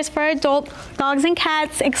 $25 for adult dogs and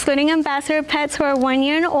cats, excluding ambassador pets who are 1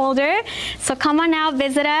 year and older. So come on out,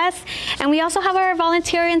 visit us. And we also have our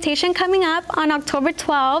volunteer orientation coming up on October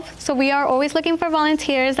 12th. So we are always looking for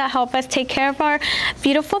volunteers that help us take care of our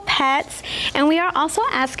beautiful pets. And we are also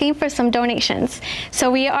asking for some donations. So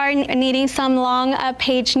we are needing some long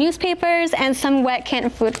page newspapers and some wet kitten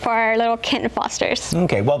food for our little kitten fosters.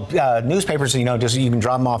 Okay, well, newspapers, you know, just you can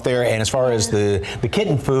drop them off there. And as far as the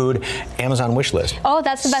kitten food, Amazon wish list. Oh,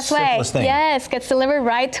 that's the best way. Thing. Yes, gets delivered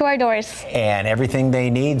right to our doors. And everything they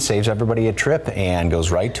need saves everybody a trip and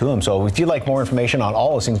goes right to them. So if you'd like more information on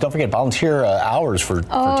all those things, don't forget volunteer hours for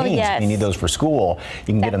teens. Yes. If you need those for school,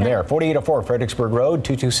 you can get them there. 4804 Fredericksburg Road,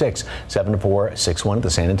 226-7461 at the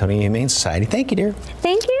San Antonio Humane Society. Thank you, dear.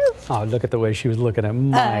 Thank you. Oh, look at the way she was looking at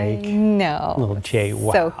Mike. No. Little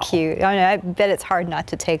JWoww. So cute. Oh, no, I bet it's hard not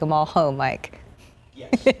to take them all home, Mike.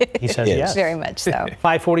 He says yes. Very much so.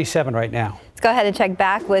 5:47 right now. Let's go ahead and check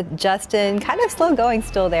back with Justin. Kind of slow going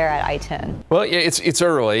still there at I-10. Well, yeah, it's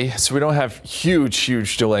early, so we don't have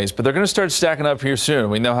huge delays, but they're going to start stacking up here soon.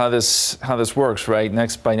 We know how this works, right?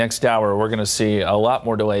 By next hour, we're going to see a lot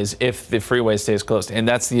more delays if the freeway stays closed, and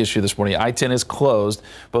that's the issue this morning. I-10 is closed,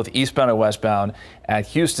 both eastbound and westbound at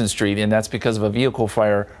Houston Street, and that's because of a vehicle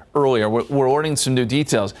fire earlier. We're learning some new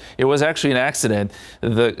details. It was actually an accident.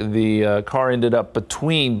 The car ended up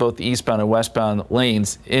between both the eastbound and westbound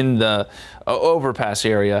lanes in the overpass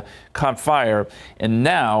area, caught fire, and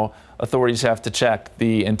now authorities have to check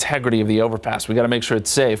the integrity of the overpass. We got to make sure it's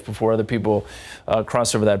safe before other people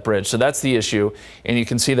cross over that bridge. So that's the issue, and you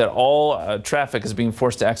can see that all traffic is being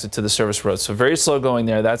forced to exit to the service road. So very slow going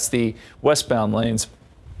there. That's the westbound lanes.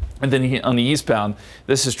 And then on the eastbound,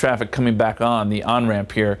 this is traffic coming back on the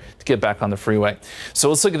on-ramp here to get back on the freeway. So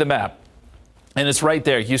let's look at the map. And it's right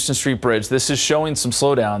there, Houston Street Bridge. This is showing some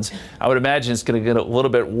slowdowns. I would imagine it's going to get a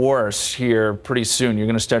little bit worse here pretty soon. You're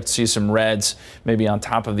going to start to see some reds maybe on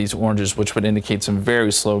top of these oranges, which would indicate some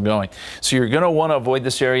very slow going. So you're going to want to avoid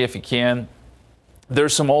this area if you can.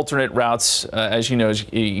 There's some alternate routes, as you know, as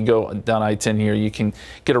you go down I-10 here. You can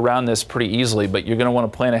get around this pretty easily, but you're going to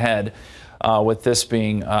want to plan ahead. With this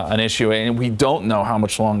being an issue, and we don't know how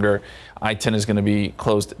much longer I-10 is going to be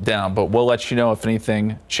closed down, but we'll let you know if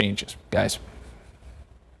anything changes, guys.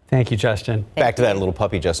 Thank you, Justin. Back to that little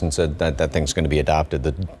puppy. Justin said that thing's going to be adopted.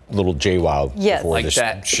 The little JWoww. Yes, before like this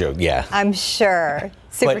that. Show. Yeah, I'm sure.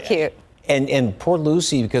 Super cute. And poor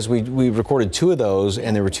Lucy, because we recorded 2 of those,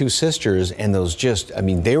 and there were 2 sisters, and those just, I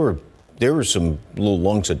mean, they were there were some little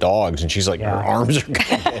lunks of dogs, and she's like, her arms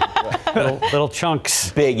are little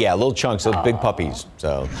chunks. Big, little chunks of big puppies.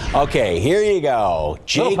 So, okay, here you go.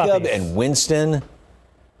 Jacob and Winston.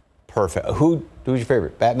 Perfect. Who's your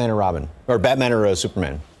favorite? Batman or Robin? Or Batman or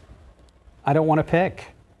Superman? I don't want to pick.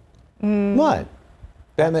 What?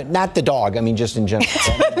 Batman, not the dog. I mean, just in general.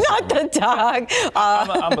 Not the dog.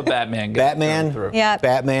 I'm a Batman guy. Batman? Yeah.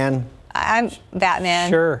 Batman? I'm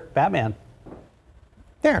Batman. Sure, Batman.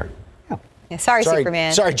 There. Yeah, sorry,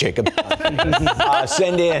 Superman. Sorry, Jacob.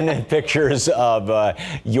 Send in pictures of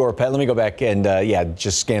your pet. Let me go back and,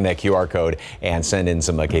 just scan that QR code and send in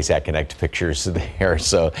some KSAT Connect pictures there.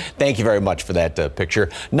 So thank you very much for that picture.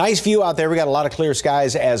 Nice view out there. We got a lot of clear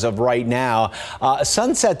skies as of right now.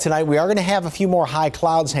 Sunset tonight, we are going to have a few more high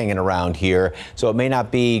clouds hanging around here, so it may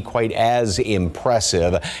not be quite as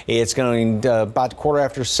impressive. It's going about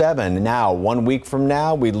 7:15 now. 1 week from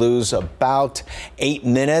now, we lose about 8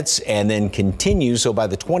 minutes and then continue. So by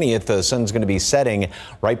the 20th, the sun's going to be setting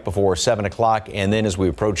right before 7 o'clock. And then as we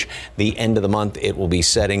approach the end of the month, it will be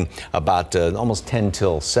setting about almost 10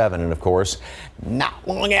 till 7. And of course, not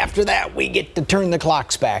long after that, we get to turn the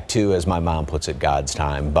clocks back to, as my mom puts it, God's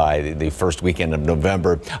time by the first weekend of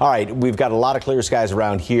November. All right, we've got a lot of clear skies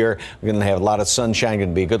around here. We're going to have a lot of sunshine. Going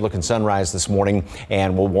to be a good looking sunrise this morning,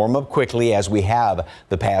 and we'll warm up quickly as we have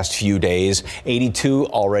the past few days. 82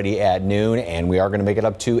 already at noon, and we are going to make it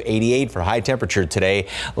up to 88 for high temperature today.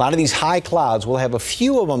 A lot of these high clouds, we'll have a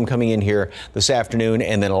few of them coming in here this afternoon,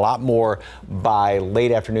 and then a lot more by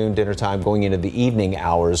late afternoon, dinner time, going into the evening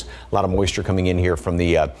hours. A lot of moisture coming in here from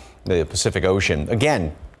the Pacific Ocean.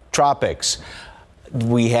 Again, tropics.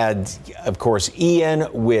 We had, of course, Ian,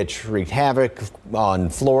 which wreaked havoc on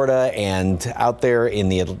Florida and out there in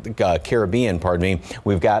the Caribbean, pardon me.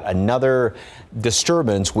 We've got another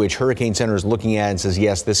disturbance, which Hurricane Center is looking at and says,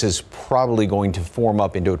 yes, this is probably going to form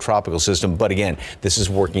up into a tropical system. But again, this is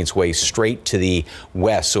working its way straight to the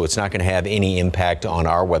west, so it's not going to have any impact on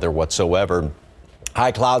our weather whatsoever.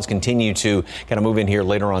 High clouds continue to kind of move in here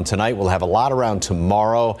later on tonight. We'll have a lot around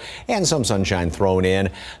tomorrow and some sunshine thrown in,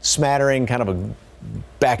 smattering, kind of a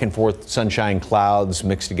back and forth sunshine clouds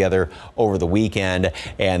mixed together over the weekend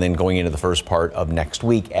and then going into the first part of next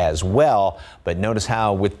week as well. But notice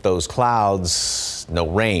how with those clouds, no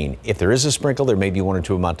rain. If there is a sprinkle, there may be one or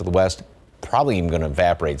two of them out to the west. Probably even going to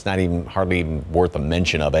evaporate. It's not even hardly even worth a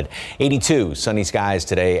mention of it. 82 sunny skies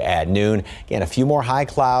today at noon. Again, a few more high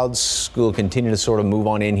clouds will continue to sort of move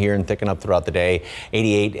on in here and thicken up throughout the day.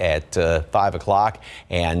 88 at 5 o'clock,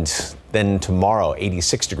 and then tomorrow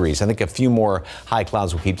 86 degrees. I think a few more high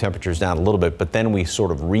clouds will keep temperatures down a little bit, but then we sort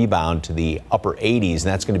of rebound to the upper 80s, and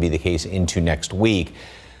that's going to be the case into next week.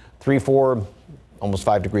 3, 4. Almost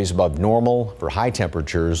 5 degrees above normal for high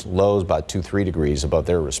temperatures, lows about 2, 3 degrees above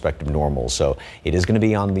their respective normals. So it is going to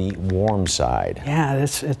be on the warm side. Yeah,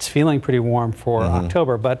 it's feeling pretty warm for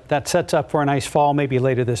October, but that sets up for a nice fall maybe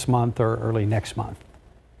later this month or early next month.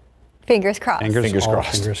 Fingers crossed. Fingers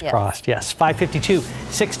crossed. Fingers crossed, yes. 5:52,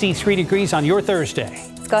 63 degrees on your Thursday.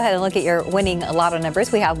 Let's go ahead and look at your winning lotto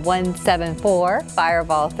numbers. We have 174,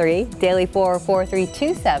 Fireball 3, Daily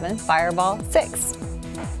 44327, Fireball 6.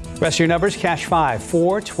 Rest of your numbers: cash 5,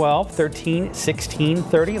 4, 12, 13, 16,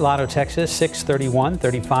 30. Lotto Texas 6, 31,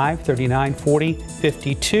 35, 39, 40,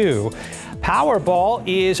 52. Powerball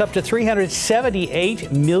is up to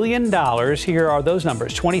 $378 million. Here are those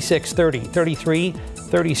numbers: 26, 30, 33,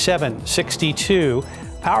 37, 62.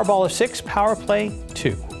 Powerball is 6, Power Play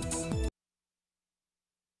 2.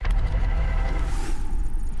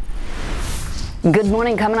 Good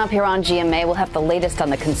morning. Coming up here on GMA, we'll have the latest on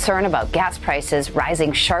the concern about gas prices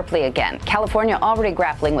rising sharply again. California already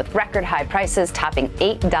grappling with record high prices, topping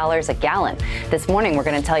 $8 a gallon. This morning, we're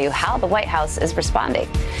going to tell you how the White House is responding.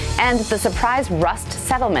 And the surprise Rust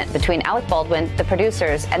settlement between Alec Baldwin, the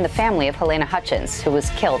producers, and the family of Helena Hutchins, who was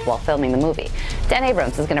killed while filming the movie. Dan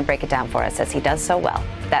Abrams is going to break it down for us, as he does so well.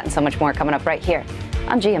 That and so much more coming up right here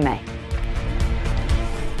on GMA.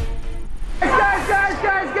 Guys!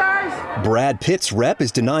 Brad Pitt's rep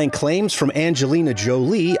is denying claims from Angelina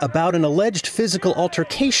Jolie about an alleged physical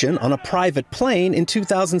altercation on a private plane in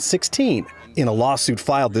 2016. In a lawsuit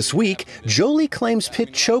filed this week, Jolie claims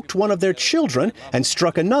Pitt choked one of their children and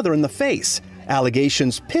struck another in the face.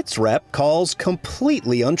 Allegations Pitt's rep calls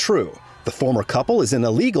completely untrue. The former couple is in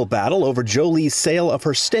a legal battle over Jolie's sale of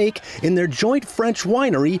her stake in their joint French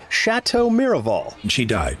winery, Chateau Miraval. She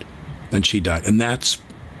died, and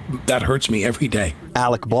that hurts me every day.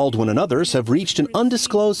 Alec Baldwin and others have reached an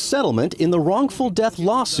undisclosed settlement in the wrongful death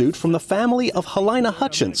lawsuit from the family of Helena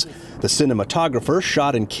Hutchins, the cinematographer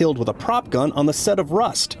shot and killed with a prop gun on the set of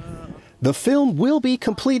Rust. The film will be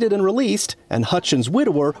completed and released, and Hutchins'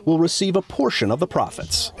 widower will receive a portion of the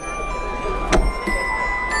profits.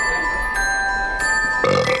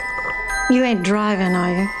 You ain't driving,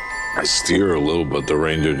 are you? I steer a little, but the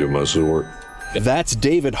reindeer do most of the work. That's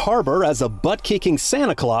David Harbour as a butt-kicking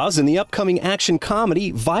Santa Claus in the upcoming action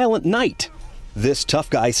comedy Violent Night. This tough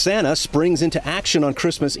guy Santa springs into action on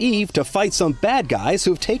Christmas Eve to fight some bad guys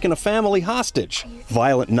who've taken a family hostage.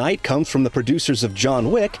 Violent Night comes from the producers of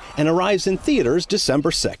John Wick and arrives in theaters December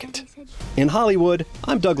 2nd. In Hollywood,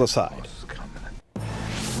 I'm Douglas Hyde.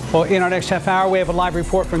 Well, in our next half hour, we have a live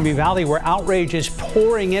report from Uvalde where outrage is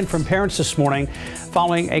pouring in from parents this morning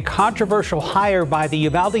following a controversial hire by the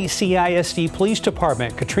Uvalde CISD Police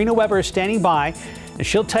Department. Katrina Weber is standing by, and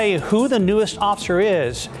she'll tell you who the newest officer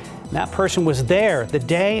is. And that person was there the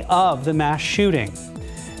day of the mass shooting.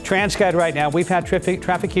 TransGuide right now, we've had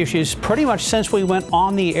traffic issues pretty much since we went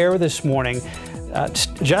on the air this morning.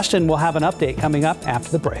 Justin will have an update coming up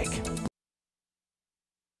after the break.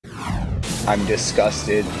 I'm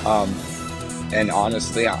disgusted, and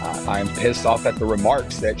honestly, I'm pissed off at the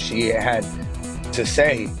remarks that she had to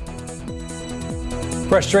say.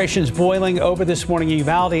 Frustrations boiling over this morning in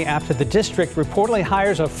Uvalde after the district reportedly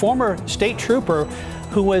hires a former state trooper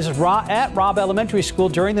who was at Robb Elementary School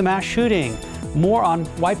during the mass shooting. More on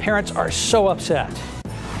why parents are so upset.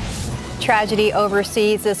 Tragedy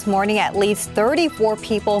overseas this morning. At least 34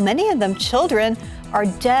 people, many of them children, are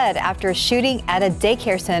dead after a shooting at a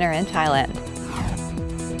daycare center in Thailand.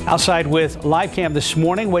 Outside with live cam this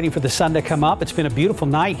morning, waiting for the sun to come up. It's been a beautiful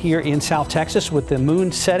night here in South Texas with the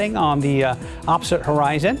moon setting on the opposite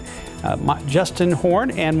horizon. Justin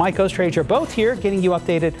Horn and Mike Ostrage are both here getting you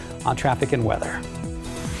updated on traffic and weather.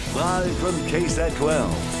 Live from KSAT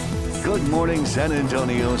 12. Good Morning San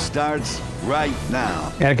Antonio starts right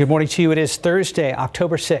now. And good morning to you. It is Thursday,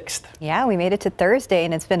 October 6th. Yeah, we made it to Thursday,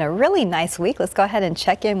 and it's been a really nice week. Let's go ahead and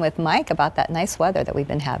check in with Mike about that nice weather that we've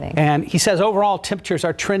been having. And he says overall temperatures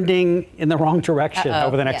are trending in the wrong direction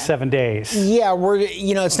over the next 7 days. Yeah,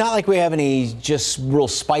 it's not like we have any just real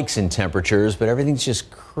spikes in temperatures, but everything's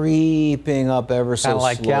just creeping up ever so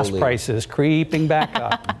slowly. Kind of like gas prices creeping back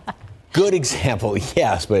up. Good example,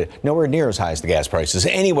 yes, but nowhere near as high as the gas prices.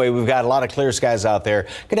 Anyway, we've got a lot of clear skies out there.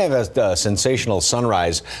 Going to have a sensational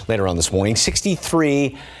sunrise later on this morning.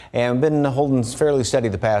 63, and been holding fairly steady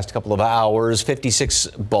the past couple of hours. 56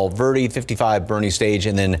 Bulverde, 55 Bernie Stage,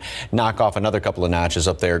 and then knock off another couple of notches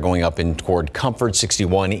up there going up in toward Comfort,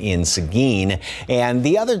 61 in Seguin. And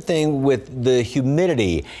the other thing with the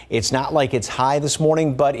humidity, it's not like it's high this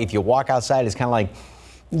morning, but if you walk outside, it's kind of like,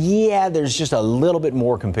 yeah, there's just a little bit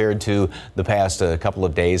more compared to the past couple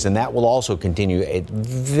of days, and that will also continue a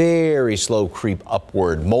very slow creep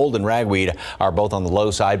upward. Mold and ragweed are both on the low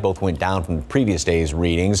side, both went down from the previous day's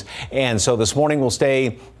readings, and so this morning will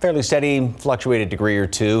stay fairly steady, fluctuate a degree or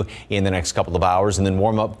two in the next couple of hours, and then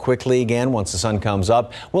warm up quickly again once the sun comes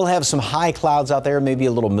up. We'll have some high clouds out there, maybe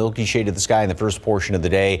a little milky shade of the sky in the first portion of the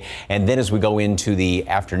day, and then as we go into the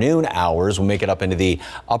afternoon hours, we'll make it up into the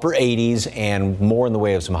upper 80s and more in the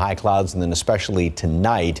way of some high clouds, and then especially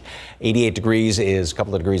tonight, 88 degrees is a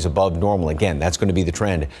couple of degrees above normal. Again, that's going to be the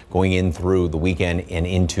trend going in through the weekend and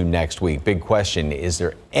into next week. Big question, is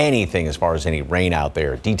there anything as far as any rain out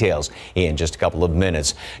there? Details in just a couple of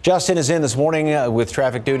minutes. Justin is in this morning with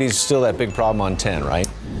traffic duties. Still that big problem on 10, right?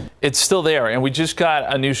 It's still there, and we just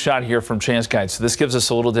got a new shot here from TransGuide, so this gives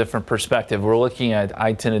us a little different perspective. We're looking at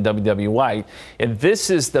I-10 and WW White, and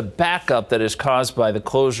this is the backup that is caused by the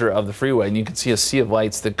closure of the freeway, and you can see a sea of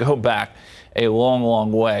lights that go back a long,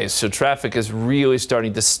 long way. So traffic is really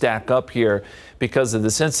starting to stack up here because of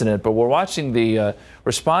this incident, but we're watching the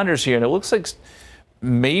responders here, and it looks like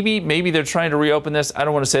maybe they're trying to reopen this. I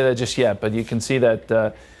don't want to say that just yet, but you can see that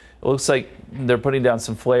it looks like they're putting down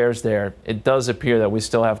some flares there. It does appear that we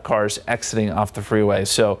still have cars exiting off the freeway.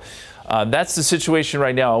 So that's the situation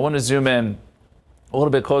right now. I want to zoom in a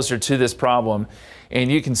little bit closer to this problem,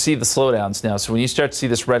 and you can see the slowdowns now. So when you start to see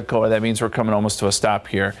this red color, that means we're coming almost to a stop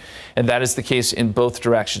here. And that is the case in both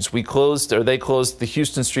directions. They closed the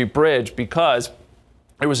Houston Street Bridge because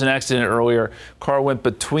there was an accident earlier. Car went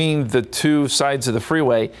between the two sides of the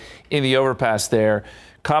freeway in the overpass there.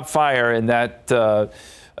 Caught fire, and that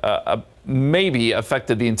maybe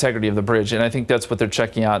affected the integrity of the bridge, and I think that's what they're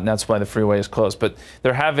checking out, and that's why the freeway is closed. But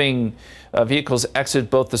they're having vehicles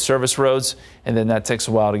exit both the service roads, and then that takes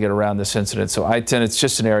a while to get around this incident. So I-10, it's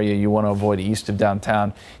just an area you want to avoid east of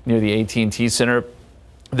downtown near the AT&T Center.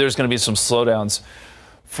 There's going to be some slowdowns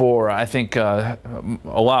for, I think, a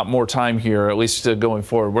lot more time here, at least going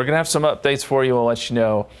forward. We're going to have some updates for you. We'll let you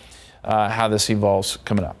know how this evolves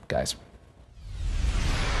coming up, guys.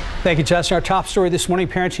 Thank you, Justin. Our top story this morning,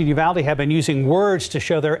 parents in Uvalde have been using words to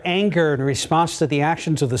show their anger in response to the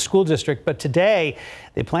actions of the school district. But today,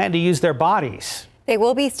 they plan to use their bodies. They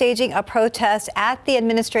will be staging a protest at the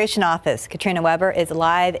administration office. Katrina Weber is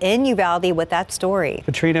live in Uvalde with that story.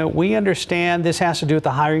 Katrina, we understand this has to do with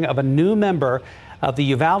the hiring of a new member of the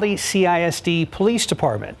Uvalde CISD Police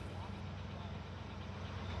Department.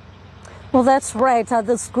 Well, that's right.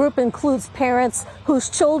 This group includes parents whose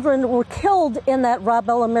children were killed in that Robb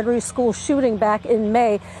Elementary School shooting back in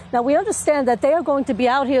May. Now, we understand that they are going to be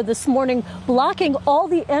out here this morning blocking all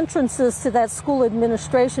the entrances to that school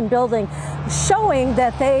administration building, showing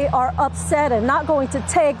that they are upset and not going to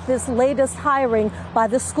take this latest hiring by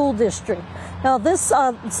the school district. Now, this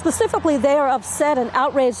specifically, they are upset and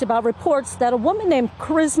outraged about reports that a woman named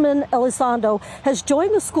Chrisman Elizondo has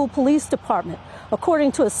joined the school police department.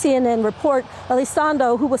 According to a CNN report,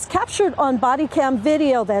 Elizondo, who was captured on body cam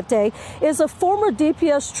video that day, is a former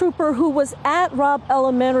DPS trooper who was at Robb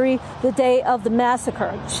Elementary the day of the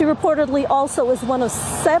massacre. She reportedly also is one of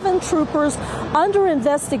 7 troopers under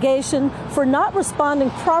investigation for not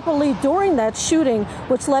responding properly during that shooting,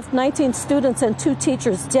 which left 19 students and 2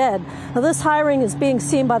 teachers dead. Now, this hiring is being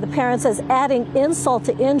seen by the parents as adding insult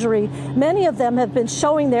to injury. Many of them have been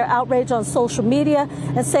showing their outrage on social media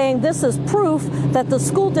and saying this is proof that the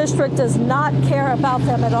school district does not care about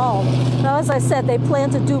them at all. Now, as I said, they plan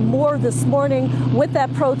to do more this morning with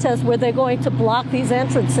that protest where they're going to block these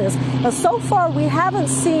entrances. Now, so far, we haven't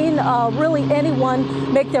seen really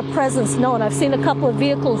anyone make their presence known. I've seen a couple of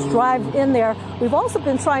vehicles drive in there. We've also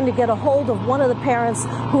been trying to get a hold of one of the parents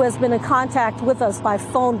who has been in contact with us by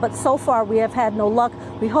phone, but so far we have had no luck.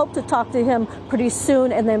 We hope to talk to him pretty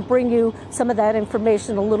soon and then bring you some of that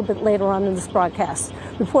information a little bit later on in this broadcast.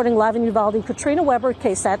 Reporting live in Uvalde, Katrina Weber,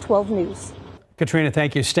 KSAT 12 News. Katrina,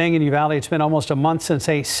 thank you. Staying in Uvalde, it's been almost a month since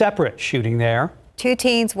a separate shooting there. 2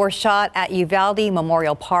 teens were shot at Uvalde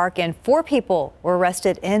Memorial Park and 4 people were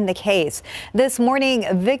arrested in the case. This morning,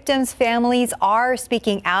 victims' families are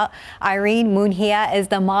speaking out. Irene Munhia is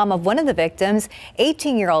the mom of one of the victims.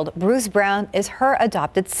 18-year-old Bruce Brown is her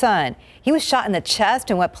adopted son. He was shot in the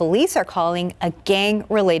chest in what police are calling a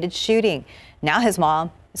gang-related shooting. Now his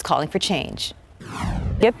mom is calling for change.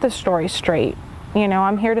 Get the story straight. You know,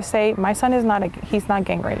 I'm here to say my son is he's not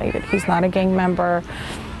gang-related. He's not a gang member,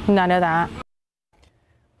 none of that.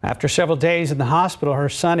 After several days in the hospital, her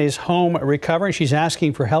son is home recovering. She's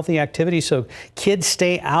asking for healthy activities so kids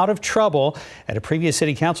stay out of trouble. At a previous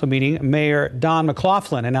city council meeting, Mayor Don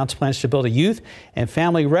McLaughlin announced plans to build a youth and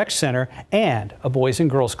family rec center and a boys and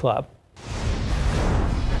girls club.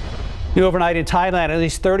 New overnight in Thailand, at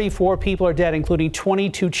least 34 people are dead, including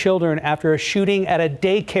 22 children, after a shooting at a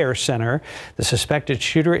daycare center. The suspected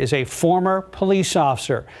shooter is a former police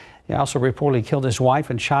officer. He also reportedly killed his wife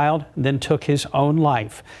and child, then took his own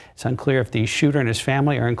life. It's unclear if the shooter and his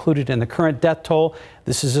family are included in the current death toll.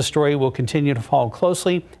 This is a story we'll continue to follow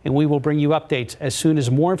closely, and we will bring you updates as soon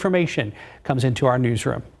as more information comes into our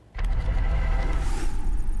newsroom.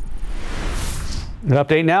 An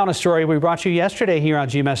update now on a story we brought you yesterday here on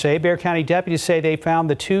GMSA. Bexar County deputies say they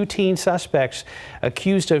found the 2 teen suspects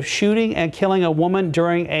accused of shooting and killing a woman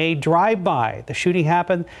during a drive-by. The shooting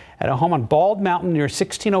happened at a home on Bald Mountain near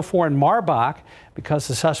 1604 in Marbach. Because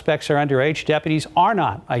the suspects are underage, deputies are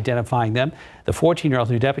not identifying them. The 14-year-old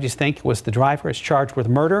who deputies think was the driver is charged with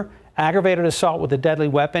murder, aggravated assault with a deadly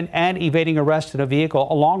weapon, and evading arrest in a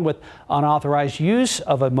vehicle, along with unauthorized use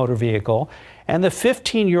of a motor vehicle. And the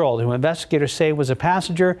 15-year-old, who investigators say was a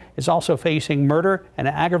passenger, is also facing murder and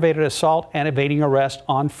aggravated assault and evading arrest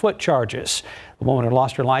on foot charges. The woman who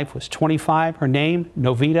lost her life was 25. Her name,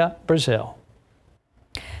 Novita Brazil.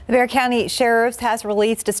 The Bexar County Sheriff's has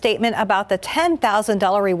released a statement about the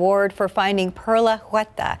 $10,000 reward for finding Perla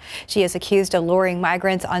Huerta. She is accused of luring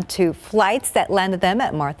migrants onto flights that landed them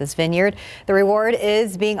at Martha's Vineyard. The reward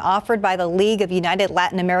is being offered by the League of United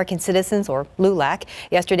Latin American Citizens, or LULAC.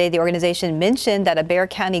 Yesterday, the organization mentioned that a Bexar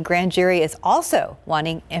County grand jury is also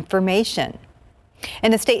wanting information.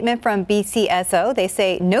 In a statement from BCSO, they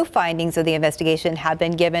say no findings of the investigation have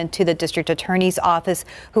been given to the district attorney's office,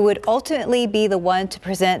 who would ultimately be the one to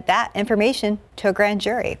present that information to a grand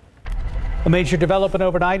jury. A major development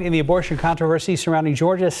overnight in the abortion controversy surrounding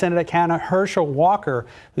Georgia Senate candidate Herschel Walker,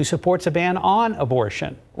 who supports a ban on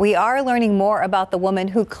abortion. We are learning more about the woman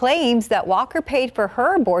who claims that Walker paid for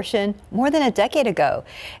her abortion more than a decade ago.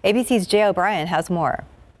 ABC's Jay O'Brien has more.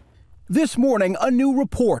 This morning, a new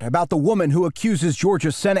report about the woman who accuses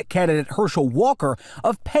Georgia Senate candidate Herschel Walker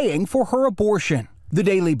of paying for her abortion. The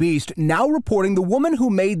Daily Beast now reporting the woman who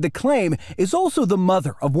made the claim is also the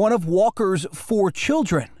mother of one of Walker's 4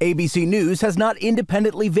 children. ABC News has not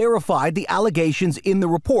independently verified the allegations in the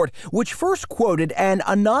report, which first quoted an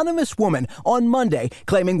anonymous woman on Monday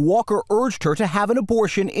claiming Walker urged her to have an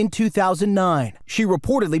abortion in 2009. She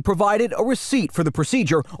reportedly provided a receipt for the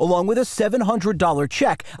procedure along with a $700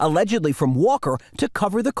 check allegedly from Walker to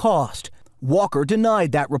cover the cost. Walker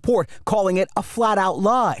denied that report, calling it a flat-out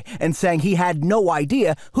lie and saying he had no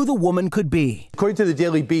idea who the woman could be. According to the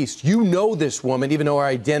Daily Beast, you know this woman, even though her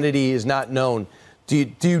identity is not known.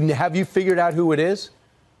 Have you figured out who it is?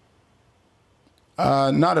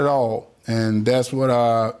 Not at all, and that's what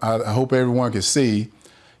I hope everyone can see.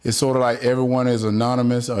 It's sort of like everyone is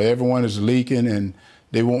anonymous or everyone is leaking and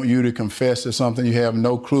they want you to confess to something you have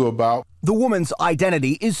no clue about. The woman's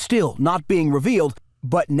identity is still not being revealed.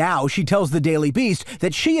 But now she tells the Daily Beast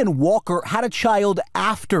that she and Walker had a child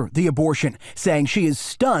after the abortion, saying she is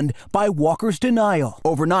stunned by Walker's denial.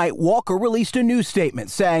 Overnight, Walker released a news statement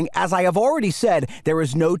saying, "As I have already said, there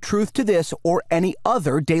is no truth to this or any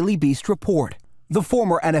other Daily Beast report." The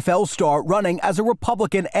former NFL star running as a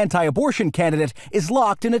Republican anti-abortion candidate is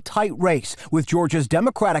locked in a tight race with Georgia's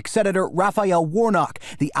Democratic Senator Raphael Warnock.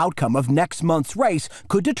 The outcome of next month's race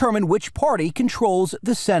could determine which party controls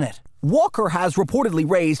the Senate. Walker has reportedly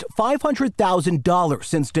raised $500,000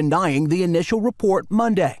 since denying the initial report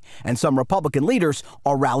Monday, and some Republican leaders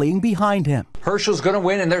are rallying behind him. Herschel's going to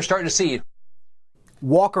win, and they're starting to see it.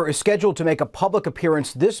 Walker is scheduled to make a public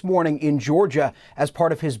appearance this morning in Georgia as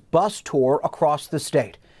part of his bus tour across the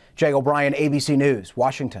state. Jay O'Brien, ABC News,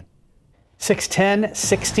 Washington. 610,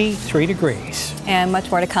 63 degrees. And much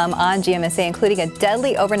more to come on GMSA, including a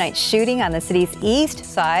deadly overnight shooting on the city's east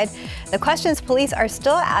side. The questions police are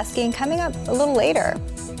still asking coming up a little later.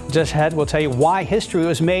 Just ahead, we'll tell you why history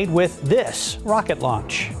was made with this rocket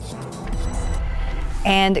launch.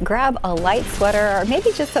 And grab a light sweater or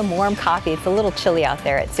maybe just some warm coffee. It's a little chilly out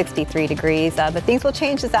there at 63 degrees, but things will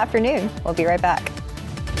change this afternoon. We'll be right back.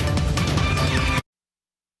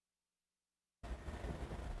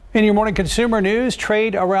 In your morning consumer news,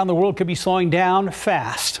 trade around the world could be slowing down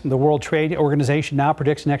fast. The World Trade Organization now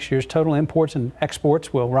predicts next year's total imports and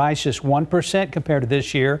exports will rise just 1% compared to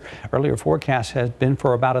this year. Earlier forecasts had been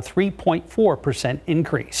for about a 3.4%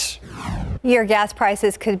 increase. Your gas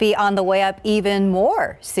prices could be on the way up even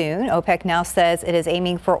more soon. OPEC now says it is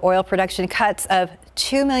aiming for oil production cuts of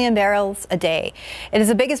 2 million barrels a day. It is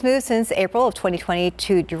the biggest move since April of 2020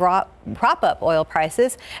 to prop up oil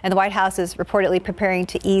prices, and the White House is reportedly preparing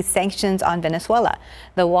to ease sanctions on Venezuela.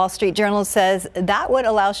 The Wall Street Journal says that would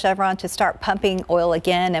allow Chevron to start pumping oil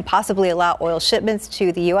again and possibly allow oil shipments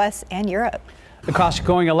to the U.S. and Europe. The cost of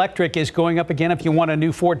going electric is going up again if you want a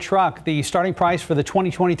new Ford truck. The starting price for the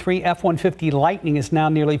 2023 F-150 Lightning is now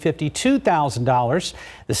nearly $52,000,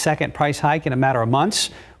 the second price hike in a matter of months.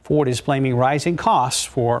 Ford is blaming rising costs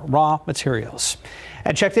for raw materials.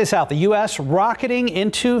 And check this out, the U.S. rocketing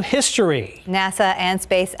into history. NASA and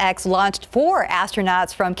SpaceX launched 4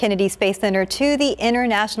 astronauts from Kennedy Space Center to the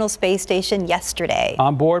International Space Station yesterday.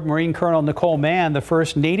 On board, Marine Colonel Nicole Mann, the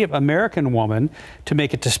first Native American woman to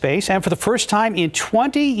make it to space. And for the first time in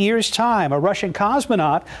 20 years' time, a Russian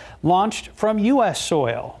cosmonaut launched from U.S.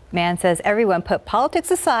 soil. Mann says everyone put politics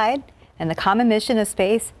aside, and the common mission of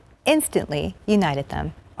space instantly united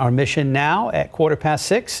them. Our mission now at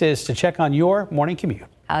 6:15 is to check on your morning commute.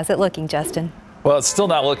 How's it looking, Justin? Well, it's still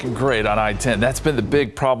not looking great on I-10. That's been the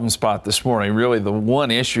big problem spot this morning, really the one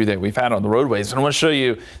issue that we've had on the roadways. And I want to show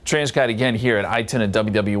you TransGuide again here at I-10 and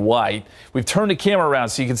WW White. We've turned the camera around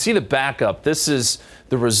so you can see the backup. This is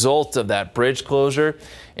the result of that bridge closure.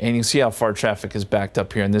 And you can see how far traffic is backed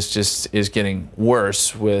up here. And this just is getting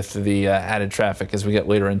worse with the added traffic as we get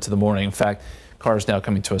later into the morning. In fact, cars now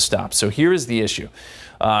coming to a stop. So here is the issue.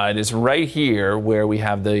 It is right here where we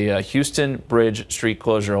have the Houston Bridge Street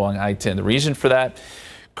closure along I-10. The reason for that,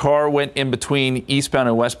 car went in between eastbound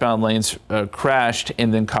and westbound lanes, crashed,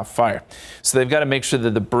 and then caught fire. So they've got to make sure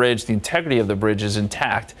that the bridge, the integrity of the bridge is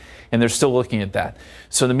intact, and they're still looking at that.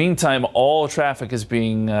 So in the meantime, all traffic is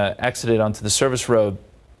being exited onto the service road.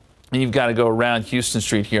 And you've got to go around Houston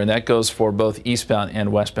Street here, and that goes for both eastbound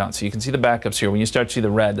and westbound. So you can see the backups here. When you start to see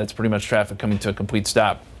the red, that's pretty much traffic coming to a complete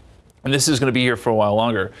stop. And this is going to be here for a while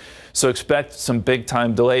longer. So expect some big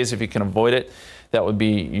time delays. If you can avoid it, that would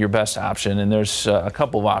be your best option. And there's a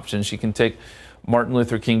couple of options. You can take Martin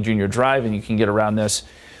Luther King Jr. Drive, and you can get around this.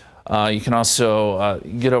 You can also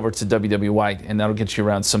get over to WW White, and that'll get you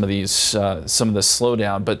around some of these, some of the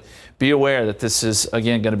slowdown. But be aware that this is,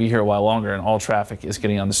 again, going to be here a while longer, and all traffic is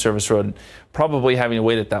getting on the service road, and probably having to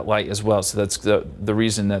wait at that light as well. So that's the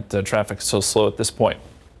reason that traffic is so slow at this point.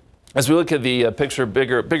 As we look at the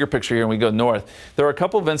bigger picture here, and we go north, there are a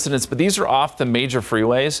couple of incidents, but these are off the major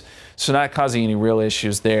freeways, so not causing any real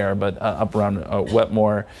issues there. But up around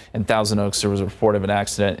Wetmore and Thousand Oaks, there was a report of an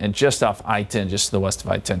accident, and just off I-10, just to the west of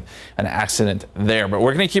I-10, an accident there. But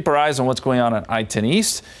we're going to keep our eyes on what's going on I-10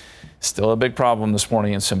 East. Still a big problem this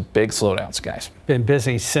morning and some big slowdowns, guys. Been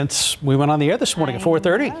busy since we went on the air this morning at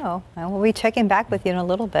 4:30. Oh, we'll be checking back with you in a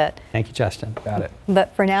little bit. Thank you, Justin. Got it.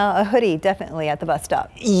 But for now, a hoodie definitely at the bus stop.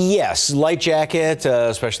 Yes, light jacket,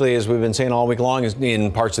 especially as we've been saying all week long, is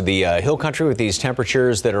in parts of the hill country with these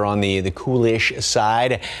temperatures that are on the coolish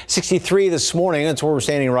side. 63 this morning. That's where we're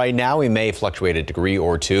standing right now. We may fluctuate a degree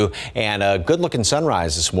or two, and a good-looking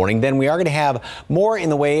sunrise this morning. Then we are going to have more in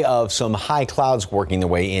the way of some high clouds working their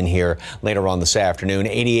way in here later on this afternoon.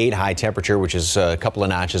 88 high temperature, which is a couple of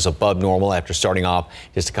notches above normal after starting off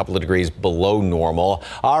just a couple of degrees below normal.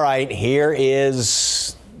 All right, here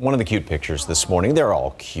is one of the cute pictures this morning. They're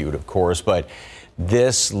all cute, of course, but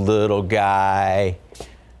this little guy,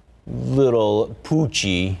 little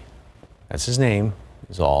Poochie, that's his name,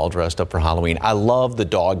 is all dressed up for Halloween. I love the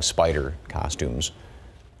dog spider costumes.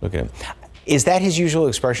 Look at him. Is that his usual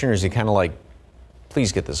expression, or is he kind of like,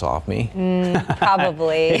 please get this off me?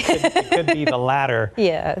 Probably. It could be the latter.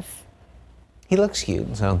 Yes. He looks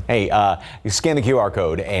cute. So, hey, you scan the QR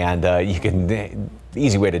code, and you can,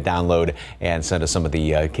 easy way to download and send us some of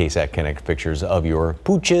the KSAT Connect pictures of your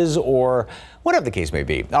pooches or whatever the case may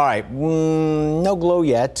be. All right, no glow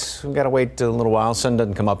yet. We've got to wait a little while. Sun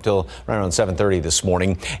doesn't come up till right around 7:30 this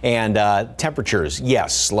morning. And temperatures,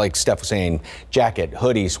 yes, like Steph was saying, jacket,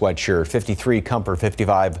 hoodie, sweatshirt, 53 Comfort,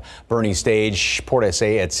 55 Bernie Stage, Port SA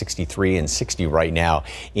at 63 and 60 right now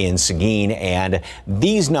in Seguin. And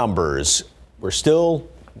these numbers, we're still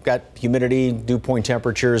got humidity, dew point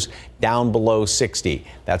temperatures down below 60.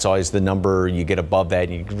 That's always the number you get above that.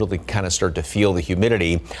 You really kind of start to feel the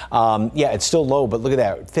humidity. Yeah, it's still low, but look at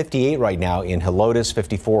that. 58 right now in Helotes,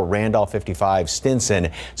 54 Randolph, 55 Stinson.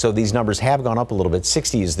 So these numbers have gone up a little bit.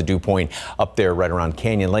 60 is the dew point up there right around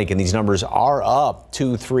Canyon Lake. And these numbers are up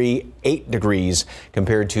 2, 3, 8 degrees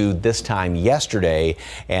compared to this time yesterday.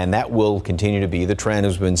 And that will continue to be the trend,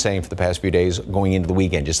 as we've been saying for the past few days going into the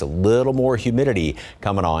weekend. Just a little more humidity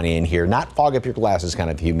coming on in here. Not fog up your glasses kind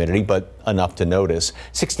of humidity, but enough to notice.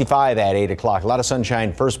 65 at 8 o'clock. A lot of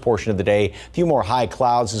sunshine first portion of the day. A few more high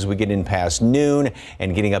clouds as we get in past noon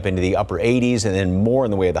and getting up into the upper 80s, and then more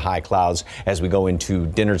in the way of the high clouds as we go into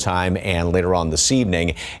dinner time and later on this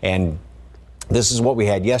evening. And this is what we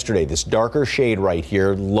had yesterday, this darker shade right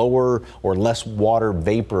here, lower or less water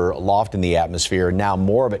vapor aloft in the atmosphere. Now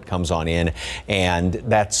more of it comes on in, and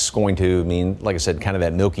that's going to mean, like I said, kind of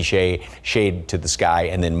that milky shade to the sky,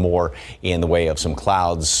 and then more in the way of some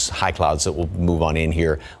clouds, high clouds that will move on in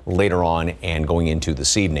here later on and going into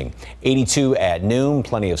this evening. 82 at noon,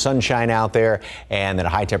 plenty of sunshine out there, and then a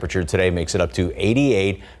high temperature today makes it up to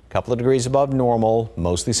 88. Couple of degrees above normal,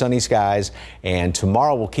 mostly sunny skies, and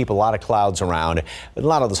tomorrow we'll keep a lot of clouds around, a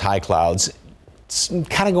lot of those high clouds. It's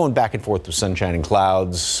kind of going back and forth with sunshine and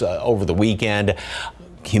clouds over the weekend.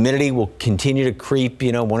 Humidity will continue to creep,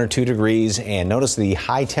 1 or 2 degrees, and notice the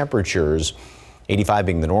high temperatures, 85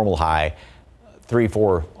 being the normal high, 3,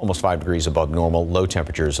 4, almost 5 degrees above normal. Low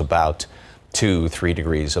temperatures about 2, 3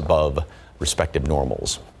 degrees above respective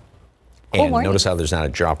normals. Cool and morning. Notice how there's not a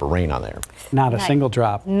drop of rain on there. Not a single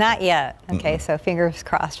drop. Not yet. Okay, so fingers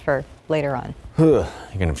crossed for later on. You're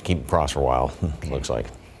going to have to keep it crossed for a while, looks like.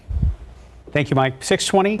 Thank you, Mike.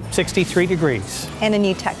 620, 63 degrees. And a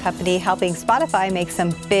new tech company helping Spotify make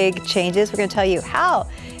some big changes. We're going to tell you how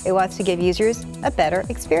it wants to give users a better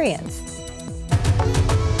experience.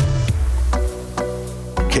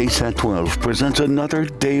 KSAT 12 presents another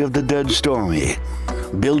Day of the Dead story,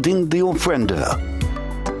 Building the Ofrenda.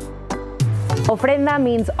 Ofrenda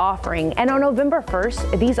means offering, and on November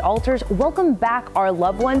 1st, these altars welcome back our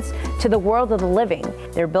loved ones to the world of the living.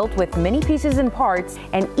 They're built with many pieces and parts,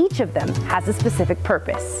 and each of them has a specific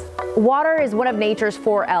purpose. Water is one of nature's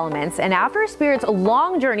 4 elements, and after a spirit's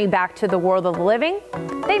long journey back to the world of the living,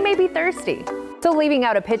 they may be thirsty. So leaving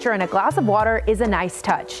out a pitcher and a glass of water is a nice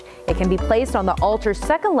touch. It can be placed on the altar's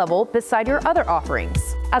second level beside your other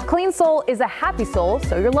offerings. A clean soul is a happy soul,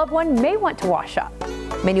 so your loved one may want to wash up.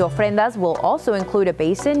 Many ofrendas will also include a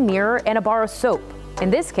basin, mirror, and a bar of soap. In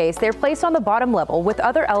this case, they're placed on the bottom level with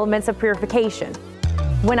other elements of purification.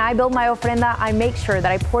 When I build my ofrenda, I make sure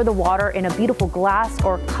that I pour the water in a beautiful glass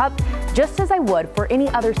or cup, just as I would for any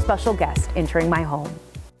other special guest entering my home.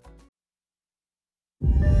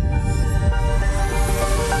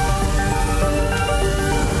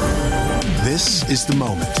 This is the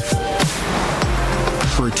moment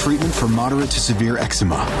for a treatment for moderate to severe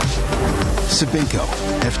eczema. Sabinco,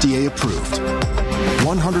 FDA approved.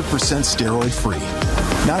 100% steroid free,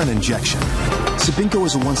 not an injection. Sabinco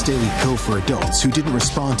is a once-daily pill for adults who didn't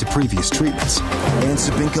respond to previous treatments. And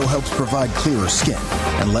Sabinco helps provide clearer skin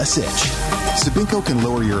and less itch. Sabinco can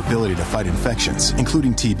lower your ability to fight infections,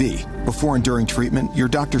 including TB. Before and during treatment, your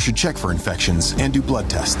doctor should check for infections and do blood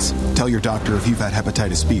tests. Tell your doctor if you've had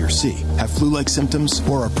hepatitis B or C, have flu-like symptoms,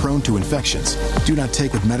 or are prone to infections. Do not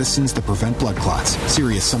take with medicines that prevent blood clots,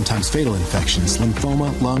 serious, sometimes fatal infections,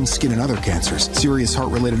 lymphoma, lung, skin, and other cancers. Serious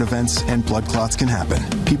heart-related events and blood clots can happen.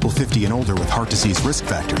 People 50 and older with heart disease risk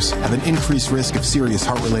factors have an increased risk of serious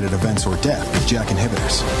heart-related events or death with JAK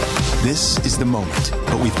inhibitors. This is the moment,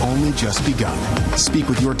 but we've only just begun. Speak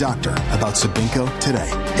with your doctor about Sabinco today,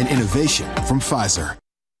 an innovation from Pfizer.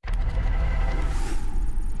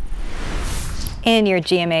 In your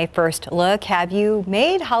GMA First Look, have you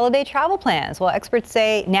made holiday travel plans? Well, experts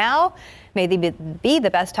say now may be the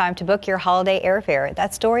best time to book your holiday airfare.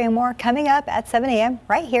 That story and more coming up at 7 a.m.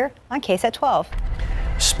 right here on KSAT 12.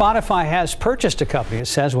 Spotify has purchased a company it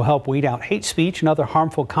says will help weed out hate speech and other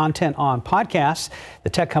harmful content on podcasts.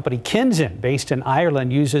 The tech company Kinsen, based in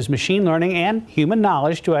Ireland, uses machine learning and human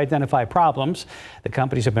knowledge to identify problems. The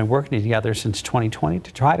companies have been working together since 2020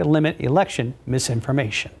 to try to limit election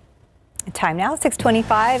misinformation. Time now,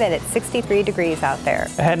 6:25, and it's 63 degrees out there.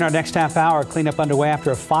 Ahead in our next half hour, cleanup underway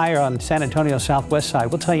after a fire on San Antonio's southwest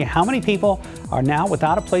side. We'll tell you how many people are now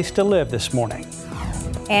without a place to live this morning.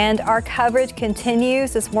 And our coverage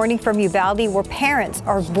continues this morning from Uvalde, where parents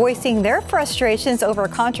are voicing their frustrations over a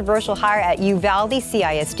controversial hire at Uvalde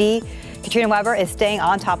CISD. Katrina Weber is staying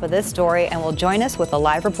on top of this story and will join us with a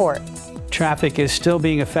live report. Traffic is still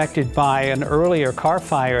being affected by an earlier car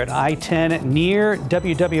fire at I-10 near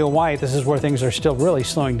WWY. This is where things are still really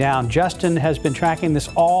slowing down. Justin has been tracking this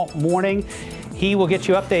all morning. He will get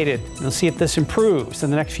you updated. We'll see if this improves in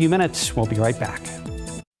the next few minutes. We'll be right back.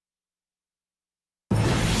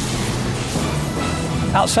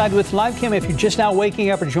 Outside with Live Cam, if you're just now waking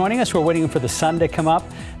up or joining us, we're waiting for the sun to come up.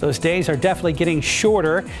 Those days are definitely getting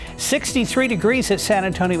shorter. 63 degrees at San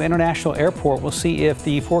Antonio International Airport. We'll see if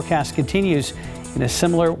the forecast continues in a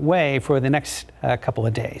similar way for the next couple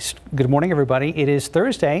of days. Good morning, everybody. It is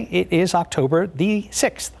Thursday. It is October the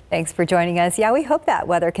 6th. Thanks for joining us. Yeah, we hope that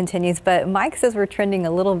weather continues, but Mike says we're trending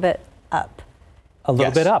a little bit up. A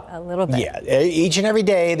little bit up. A little bit. Yeah, each and every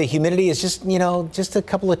day, the humidity is just, just a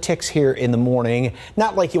couple of ticks here in the morning.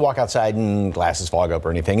 Not like you walk outside and glasses fog up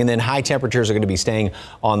or anything. And then high temperatures are going to be staying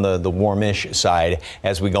on the warmish side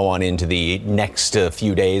as we go on into the next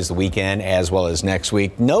few days, the weekend, as well as next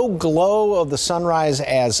week. No glow of the sunrise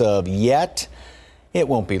as of yet. It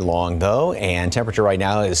won't be long, though, and temperature right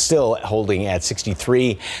now is still holding at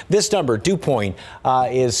 63. This number, dew point,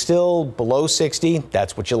 is still below 60.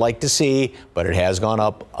 That's what you like to see, but it has gone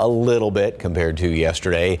up a little bit compared to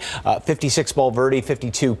yesterday. 56 Bulverde,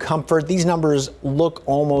 52 Comfort. These numbers look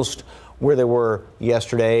almost where they were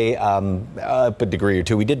yesterday, up a degree or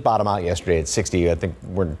two. We did bottom out yesterday at 60. I think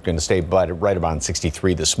we're going to stay right around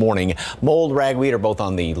 63 this morning. Mold, ragweed are both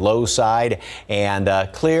on the low side, and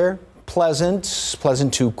clear. Pleasant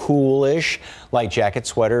to coolish, light jacket,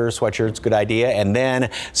 sweater, sweatshirts, good idea. And then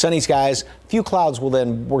sunny skies, few clouds will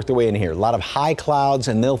then work their way in here. A lot of high clouds,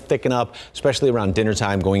 and they'll thicken up, especially around dinner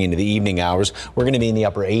time going into the evening hours. We're going to be in the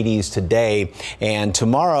upper 80s today, and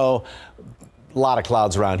tomorrow, a lot of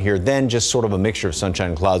clouds around here, then just sort of a mixture of sunshine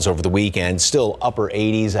and clouds over the weekend. Still upper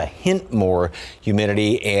 80s, a hint more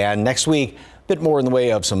humidity, and next week, bit more in the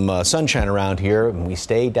way of some sunshine around here, and we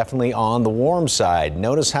stay definitely on the warm side.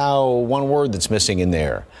 Notice how one word that's missing in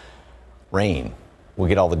there, rain. We'll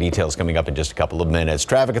get all the details coming up in just a couple of minutes.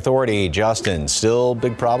 Traffic Authority, Justin, still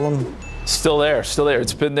big problem? Still there.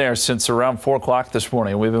 It's been there since around 4 o'clock this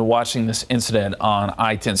morning. We've been watching this incident on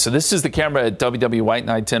I-10. So this is the camera at WW White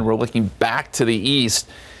and I-10. We're looking back to the east,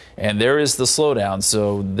 and there is the slowdown.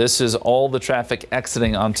 So this is all the traffic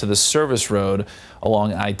exiting onto the service road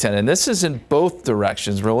along I-10. And this is in both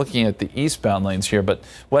directions. We're looking at the eastbound lanes here, but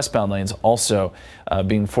westbound lanes also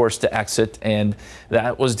being forced to exit. And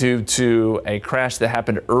that was due to a crash that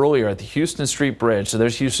happened earlier at the Houston Street Bridge. So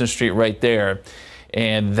there's Houston Street right there.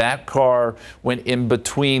 And that car went in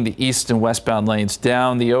between the east and westbound lanes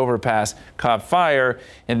down the overpass, caught fire,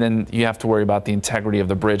 and then you have to worry about the integrity of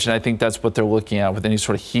the bridge. And I think that's what they're looking at with any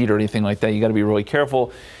sort of heat or anything like that. You got to be really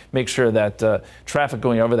careful, make sure that traffic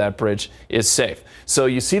going over that bridge is safe. So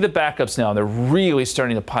you see the backups now, they're really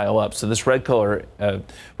starting to pile up. So this red color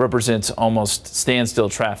represents almost standstill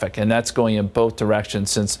traffic, and that's going in both directions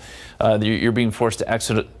since you're being forced to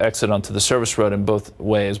exit onto the service road in both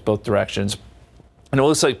ways, both directions. And it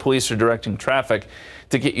looks like police are directing traffic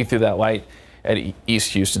to get you through that light at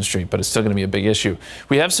East Houston Street, but it's still going to be a big issue.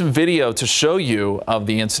 We have some video to show you of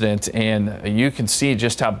the incident, and you can see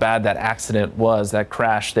just how bad that accident was, that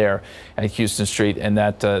crash there at Houston Street, and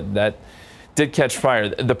that did catch fire.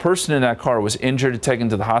 The person in that car was injured, taken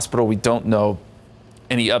to the hospital. We don't know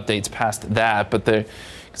any updates past that, but you can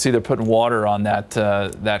see they're putting water on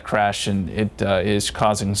that crash, and it is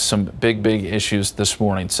causing some big issues this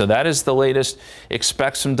morning. So that is the latest.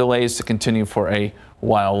 Expect some delays to continue for a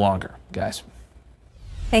while longer, guys.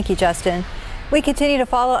 Thank you, Justin. We continue to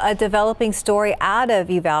follow a developing story out of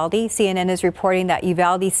Uvalde. CNN is reporting that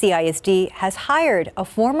Uvalde CISD has hired a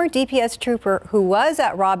former DPS trooper who was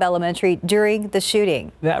at Robb Elementary during the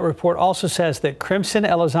shooting. That report also says that Crimson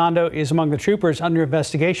Elizondo is among the troopers under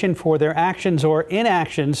investigation for their actions or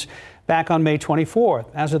inactions back on May 24th.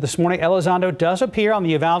 As of this morning, Elizondo does appear on the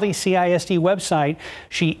Uvalde CISD website.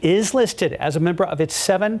 She is listed as a member of its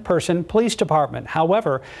 7-person police department.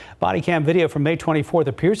 However, body cam video from May 24th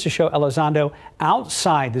appears to show Elizondo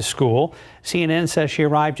outside the school. CNN says she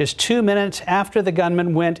arrived just 2 minutes after the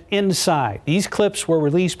gunman went inside. These clips were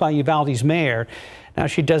released by Uvalde's mayor. Now,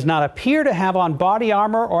 she does not appear to have on body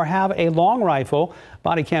armor or have a long rifle.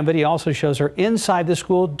 Body cam video also shows her inside the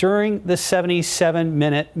school during the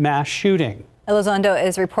 77-minute mass shooting. Elizondo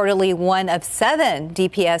is reportedly one of 7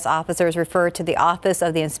 DPS officers referred to the Office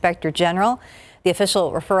of the Inspector General. The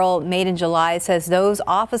official referral made in July says those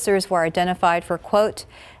officers were identified for, quote,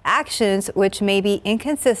 actions which may be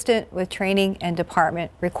inconsistent with training and department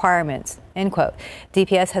requirements, end quote.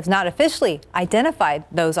 DPS has not officially identified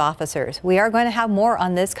those officers. We are going to have more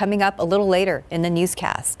on this coming up a little later in the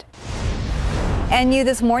newscast. And new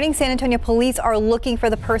this morning, San Antonio police are looking for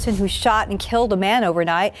the person who shot and killed a man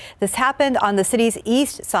overnight. This happened on the city's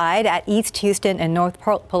east side at East Houston and North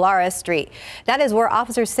Polaris Street. That is where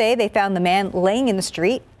officers say they found the man laying in the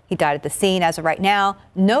street. He died at the scene. As of right now,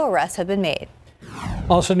 no arrests have been made.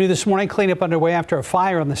 Also new this morning, cleanup underway after a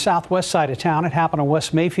fire on the southwest side of town. It happened on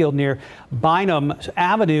West Mayfield near Bynum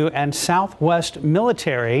Avenue and Southwest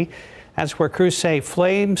Military. That's where crews say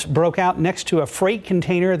flames broke out next to a freight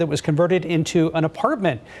container that was converted into an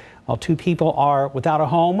apartment. While 2 people are without a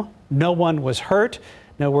home, no one was hurt.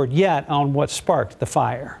 No word yet on what sparked the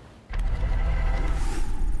fire.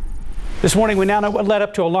 This morning, we now know what led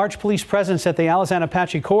up to a large police presence at the Alizon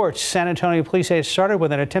Apache courts. San Antonio police say it started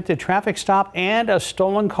with an attempted traffic stop and a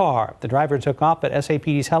stolen car. The driver took off, but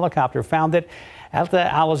SAPD's helicopter found it at the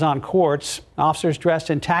Alizon courts. Officers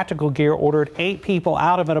dressed in tactical gear ordered 8 people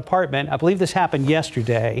out of an apartment. I believe this happened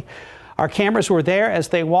yesterday. Our cameras were there as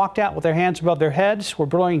they walked out with their hands above their heads, were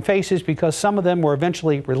blurring faces because some of them were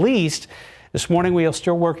eventually released. This morning, we are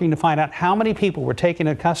still working to find out how many people were taken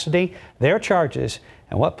into custody, their charges,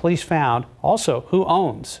 and what police found. Also, who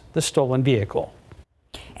owns the stolen vehicle.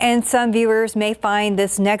 And some viewers may find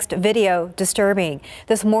this next video disturbing.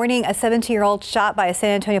 This morning, a 17-year-old shot by a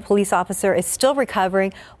San Antonio police officer is still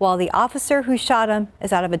recovering while the officer who shot him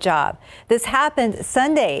is out of a job. This happened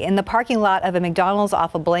Sunday in the parking lot of a McDonald's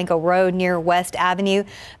off of Blanco Road near West Avenue.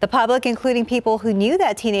 The public, including people who knew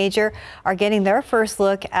that teenager, are getting their first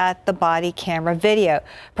look at the body camera video.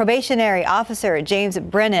 Probationary officer James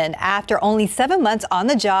Brennan, after only 7 months on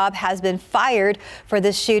the job, has been fired for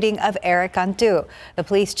the shooting of Eric Cantu. The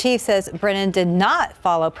police chief says Brennan did not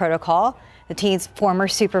follow protocol. The teen's former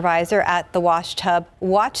supervisor at the wash tub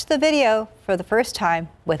watched the video for the first time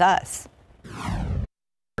with us.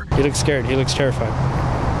 He looks scared. He looks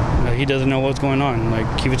terrified. He doesn't know what's going on.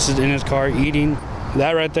 Like, he was just in his car eating.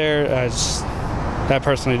 That right there, that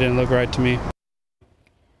personally didn't look right to me.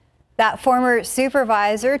 That former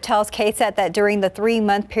supervisor tells KSAT that during the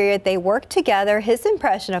 3-month period they worked together, his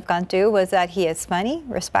impression of Cantu was that he is funny,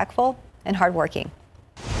 respectful, and hardworking.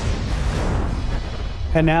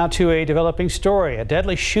 And now to a developing story, a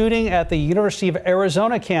deadly shooting at the University of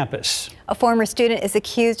Arizona campus. A former student is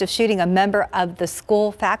accused of shooting a member of the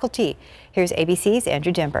school faculty. Here's ABC's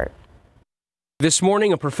Andrew Dimbert. This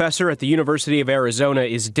morning, a professor at the University of Arizona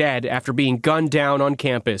is dead after being gunned down on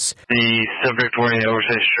campus. The subject wearing an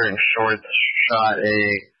oversized shirt and shorts shot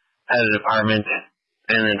at an apartment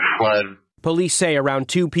and then fled. Police say around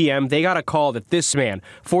 2 p.m. they got a call that this man,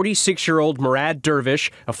 46-year-old Murad Dervish,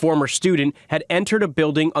 a former student, had entered a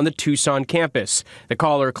building on the Tucson campus. The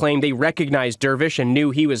caller claimed they recognized Dervish and knew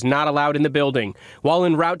he was not allowed in the building. While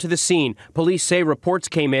en route to the scene, police say reports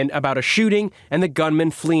came in about a shooting and the gunman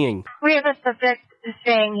fleeing. We have a subject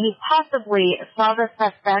saying he possibly saw the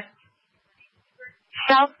suspect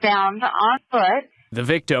southbound on foot The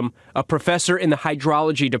victim, a professor in the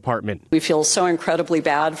hydrology department. We feel so incredibly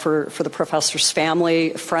bad for the professor's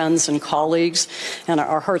family, friends, and colleagues, and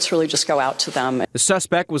our hearts really just go out to them. The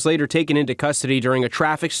suspect was later taken into custody during a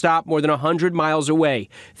traffic stop more than 100 miles away.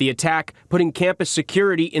 The attack putting campus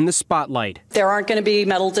security in the spotlight. There aren't going to be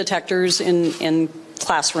metal detectors in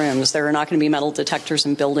classrooms. There are not going to be metal detectors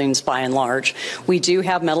in buildings by and large. We do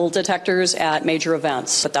have metal detectors at major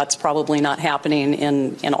events, but that's probably not happening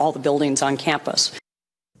in all the buildings on campus.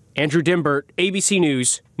 Andrew Dimbert, ABC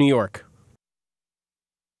News, New York.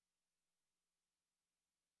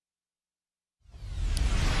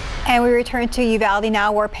 And we return to Uvalde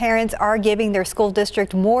now, where parents are giving their school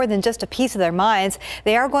district more than just a piece of their minds.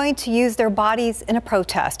 They are going to use their bodies in a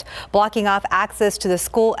protest, blocking off access to the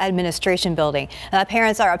school administration building. Now,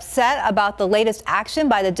 parents are upset about the latest action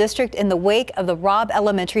by the district in the wake of the Robb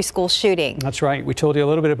Elementary School shooting. That's right. We told you a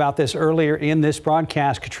little bit about this earlier in this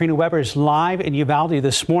broadcast. Katrina Weber is live in Uvalde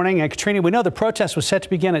this morning. And Katrina, we know the protest was set to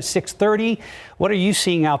begin at 6:30. What are you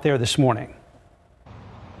seeing out there this morning?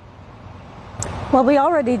 Well, we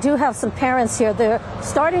already do have some parents here. They're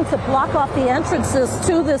starting to block off the entrances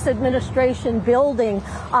to this administration building.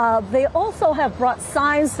 They also have brought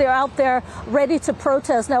signs. They're out there ready to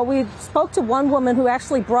protest. Now, we spoke to one woman who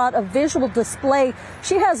actually brought a visual display.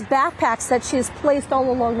 She has backpacks that she has placed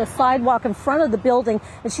all along the sidewalk in front of the building,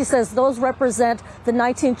 and she says those represent the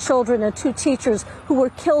 19 children and 2 teachers who were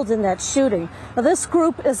killed in that shooting. Now, this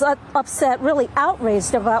group is upset, really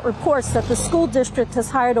outraged about reports that the school district has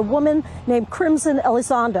hired a woman named Crimson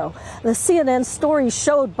Elizondo. The CNN story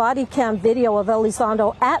showed body cam video of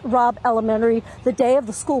Elizondo at Robb Elementary the day of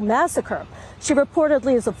the school massacre. She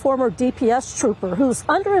reportedly is a former DPS trooper who's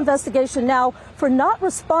under investigation now for not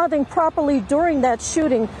responding properly during that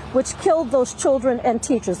shooting, which killed those children and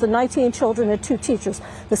teachers, the 19 children and 2 teachers.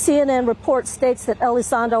 The CNN report states that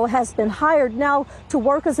Elizondo has been hired now to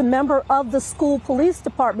work as a member of the school police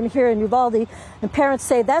department here in Uvalde, and parents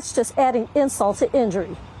say that's just adding insult to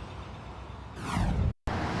injury.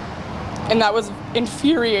 And that was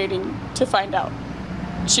infuriating to find out.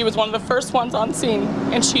 She was one of the first ones on scene,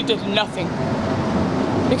 and she did nothing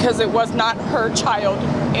because it was not her child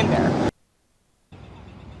in there.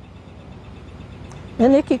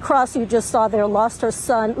 And Nikki Cross, you just saw there, lost her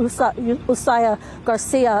son, Usaya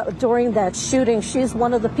Garcia, during that shooting. She's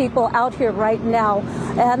one of the people out here right now.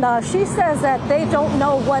 And she says that they don't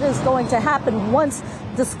know what is going to happen once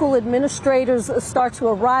the school administrators start to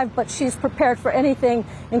arrive, but she's prepared for anything,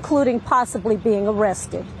 including possibly being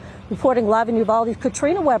arrested. Reporting live in Uvalde,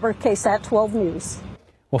 Katrina Weber, KSAT 12 News.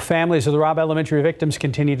 Well, families of the Robb Elementary victims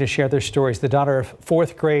continue to share their stories. The daughter of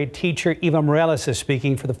 4th grade teacher Eva Morales is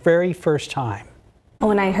speaking for the very first time.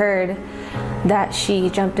 When I heard that she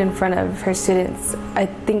jumped in front of her students, I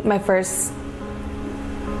think my first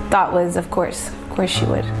thought was, of course she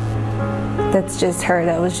would. That's just her.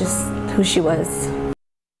 That was just who she was.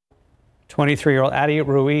 23-year-old Addie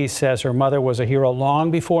Ruiz says her mother was a hero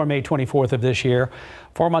long before May 24th of this year.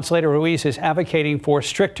 4 months later, Ruiz is advocating for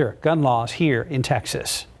stricter gun laws here in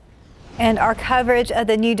Texas. And our coverage of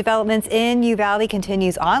the new developments in Uvalde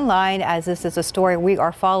continues online, as this is a story we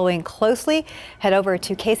are following closely. Head over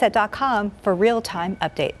to KSAT.com for real-time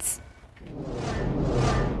updates.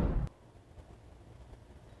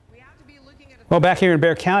 Well, back here in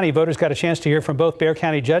Bexar County, voters got a chance to hear from both Bexar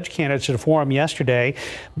County judge candidates at a forum yesterday.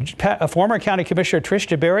 Former County Commissioner Trish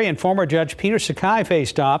DeBerry and former Judge Peter Sakai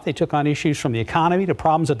faced off. They took on issues from the economy to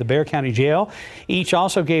problems at the Bexar County Jail. Each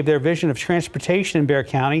also gave their vision of transportation in Bexar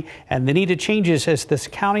County and the needed changes as this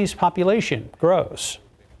county's population grows.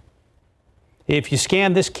 If you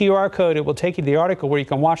scan this QR code, it will take you to the article where you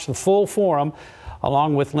can watch the full forum,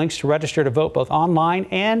 along with links to register to vote both online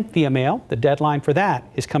and via mail. The deadline for that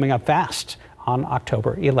is coming up fast on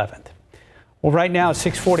October 11th. Well, right now it's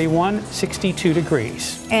 6:41, 62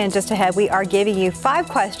 degrees. And just ahead, we are giving you 5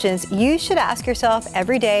 questions you should ask yourself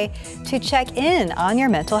every day to check in on your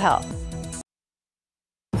mental health.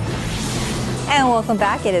 And welcome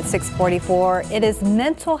back. It is 6:44. It is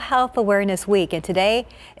Mental Health Awareness Week, and today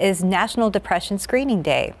is National Depression Screening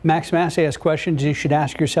Day. Max Massey has questions you should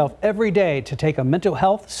ask yourself every day to take a mental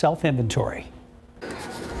health self-inventory.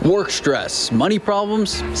 Work stress, money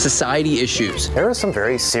problems, society issues. There are some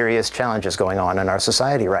very serious challenges going on in our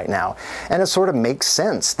society right now, and it sort of makes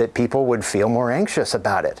sense that people would feel more anxious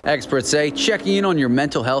about it. Experts say checking in on your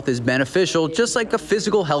mental health is beneficial, just like a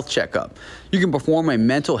physical health checkup. You can perform a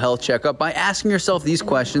mental health checkup by asking yourself these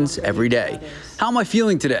questions every day. How am I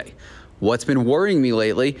feeling today? What's been worrying me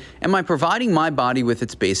lately? Am I providing my body with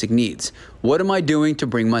its basic needs? What am I doing to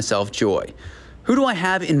bring myself joy? Who do I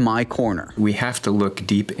have in my corner? We have to look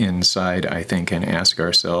deep inside, I think, and ask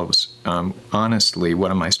ourselves, honestly, what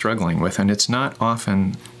am I struggling with? And it's not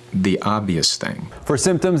often the obvious thing. For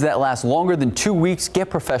symptoms that last longer than 2 weeks, get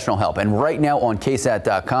professional help. And right now on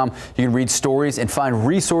KSAT.com, you can read stories and find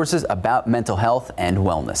resources about mental health and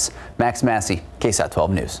wellness. Max Massey, KSAT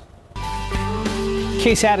 12 News.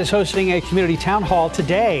 KSAT is hosting a community town hall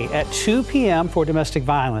today at 2 p.m. for domestic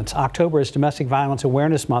violence. October is Domestic Violence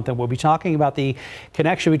Awareness Month, and we'll be talking about the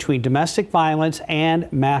connection between domestic violence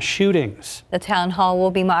and mass shootings. The town hall will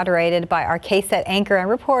be moderated by our KSAT anchor and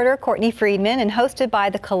reporter Courtney Friedman and hosted by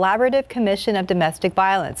the Collaborative Commission of Domestic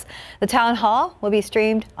Violence. The town hall will be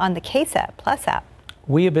streamed on the KSAT Plus app.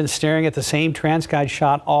 We have been staring at the same TransGuide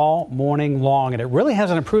shot all morning long, and it really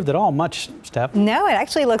hasn't improved at all much, Steph. No, it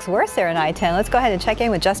actually looks worse there in I-10. Let's go ahead and check in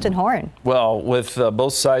with Justin Horn. Well, with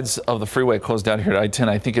both sides of the freeway closed down here at I-10,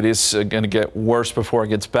 I think it is going to get worse before it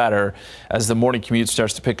gets better as the morning commute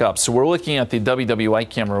starts to pick up. So we're looking at the WWI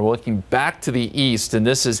camera. We're looking back to the east, and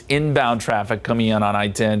this is inbound traffic coming in on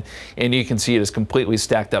I-10, and you can see it is completely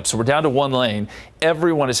stacked up. So we're down to one lane.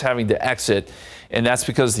 Everyone is having to exit, and that's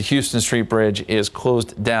because the Houston Street Bridge is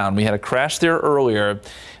closed down. We had a crash there earlier.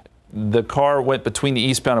 The car went between the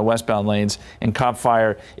eastbound and westbound lanes and caught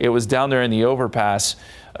fire. It was down there in the overpass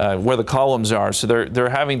where the columns are. So they're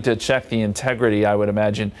having to check the integrity, I would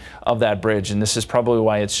imagine, of that bridge. And this is probably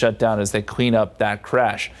why it's shut down as they clean up that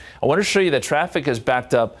crash. I want to show you that traffic is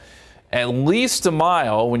backed up at least a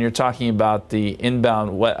mile when you're talking about the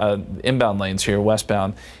inbound lanes here,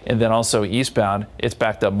 westbound, and then also eastbound. It's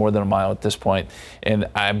backed up more than a mile at this point. And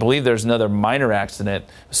I believe there's another minor accident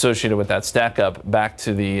associated with that stack up back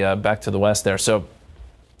to the west there. So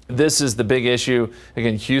this is the big issue.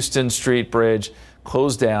 Again, Houston Street Bridge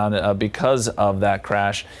closed down because of that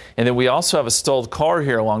crash. And then we also have a stalled car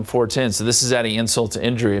here along 410. So this is adding insult to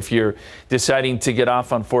injury. If you're deciding to get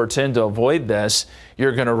off on 410 to avoid this,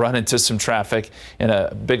 you're going to run into some traffic and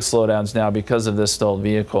big slowdowns now because of this stalled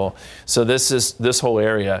vehicle. So this whole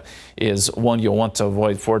area is one you'll want to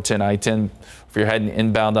avoid. 410, I-10. If you're heading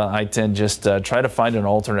inbound on I-10, just try to find an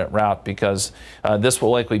alternate route because this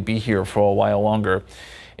will likely be here for a while longer.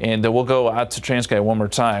 And we'll go out to TransGuide one more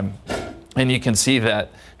time. And you can see that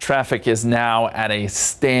traffic is now at a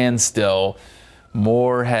standstill.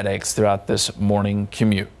 More headaches throughout this morning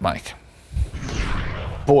commute. Mike.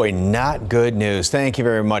 Boy, not good news. Thank you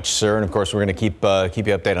very much, sir. And of course, we're going to keep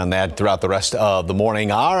you updated on that throughout the rest of the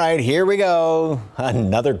morning. All right, here we go.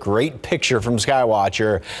 Another great picture from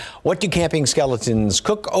Skywatcher. What do camping skeletons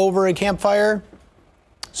cook over a campfire?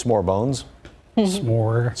 S'more bones.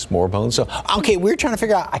 S'more bones. So, okay, we're trying to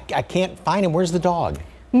figure out. I can't find him. Where's the dog?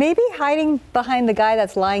 Maybe hiding behind the guy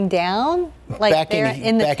that's lying down, like back there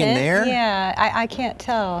in the tent. in there? Yeah, I can't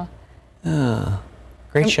tell.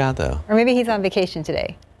 Great shot, though. Or maybe he's on vacation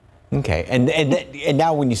today. Okay, and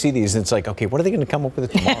now when you see these, it's like, okay, what are they going to come up with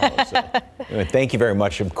tomorrow? So, thank you very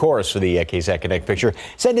much, of course, for the KSAT Connect picture.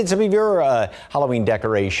 Send in some of your Halloween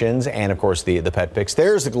decorations and, of course, the pet pics.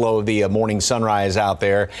 There's the glow of the morning sunrise out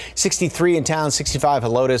there. 63 in town, 65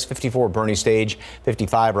 Helotes, 54 Bernie Stage,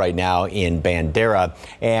 55 right now in Bandera.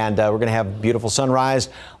 And we're going to have beautiful sunrise,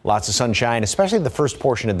 lots of sunshine, especially the first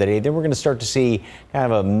portion of the day. Then we're going to start to see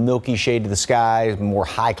kind of a milky shade to the sky, more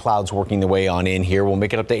high clouds working their way on in here. We'll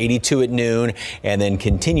make it up to 82 at noon and then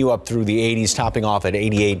continue up through the 80s, topping off at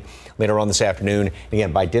 88 later on this afternoon.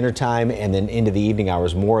 Again, by dinner time and then into the evening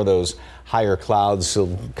hours, more of those higher clouds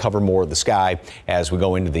will cover more of the sky as we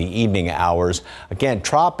go into the evening hours. Again,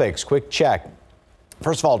 tropics, quick check.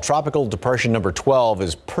 First of all, tropical depression number 12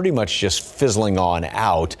 is pretty much just fizzling on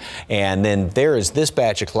out. And then there is this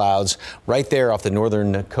batch of clouds right there off the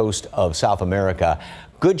northern coast of South America.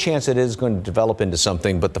 Good chance it is going to develop into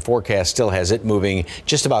something, but the forecast still has it moving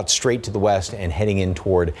just about straight to the west and heading in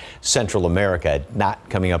toward Central America, not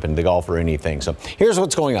coming up into the Gulf or anything. So here's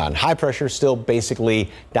what's going on. High pressure still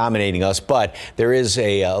basically dominating us, but there is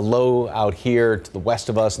a low out here to the west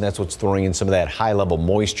of us, and that's what's throwing in some of that high level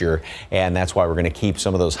moisture. And that's why we're going to keep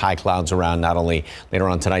some of those high clouds around not only later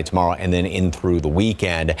on tonight, tomorrow, and then in through the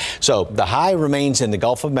weekend. So the high remains in the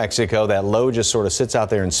Gulf of Mexico. That low just sort of sits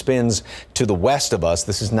out there and spins to the west of us.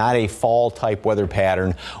 This is not a fall type weather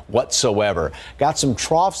pattern whatsoever. Got some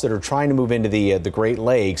troughs that are trying to move into the Great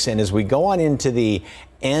Lakes. And as we go on into the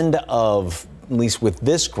end of, at least with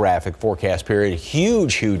this graphic forecast period,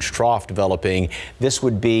 huge trough developing. This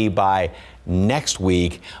would be by next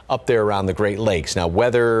week up there around the Great Lakes. Now,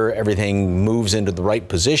 whether everything moves into the right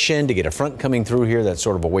position to get a front coming through here, that's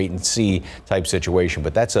sort of a wait and see type situation.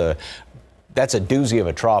 But that's a that's a doozy of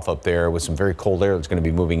a trough up there with some very cold air that's going to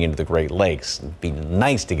be moving into the Great Lakes. It'd be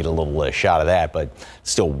nice to get a little shot of that, but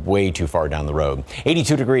still way too far down the road.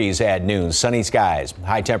 82 degrees at noon, sunny skies.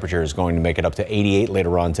 High temperature is going to make it up to 88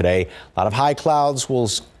 later on today. A lot of high clouds will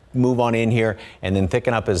move on in here and then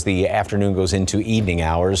thicken up as the afternoon goes into evening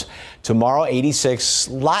hours. Tomorrow, 86,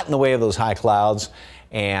 a lot in the way of those high clouds,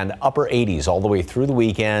 and upper 80s all the way through the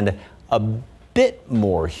weekend. A bit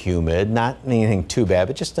more humid, not anything too bad,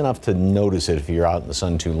 but just enough to notice it if you're out in the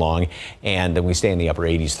sun too long. And then we stay in the upper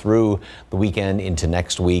 80s through the weekend into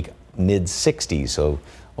next week, mid 60s. So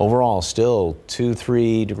overall, still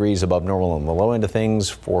 2-3 degrees above normal on the low end of things,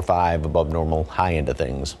 4-5 above normal high end of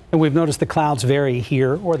things. And we've noticed the clouds vary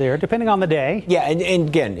here or there, depending on the day. Yeah, and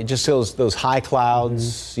again, it just shows those high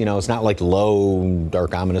clouds. You know, it's not like low,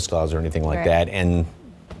 dark, ominous clouds or anything like that. And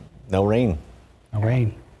no rain. No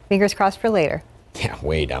rain. Fingers crossed for later. Yeah,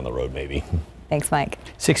 way down the road, maybe. Thanks, Mike.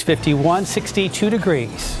 6:51, 62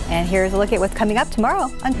 degrees. And here's a look at what's coming up tomorrow.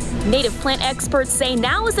 Native plant experts say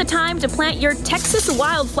now is the time to plant your Texas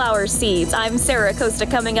wildflower seeds. I'm Sarah Acosta.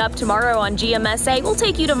 Coming up tomorrow on GMSA, we'll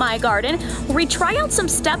take you to my garden where we try out some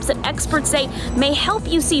steps that experts say may help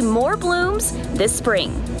you see more blooms this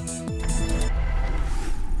spring.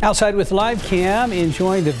 Outside with live cam,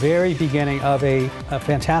 enjoying the very beginning of a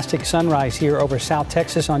fantastic sunrise here over South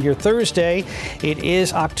Texas on your Thursday. It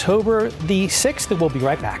is October the 6th, and we'll be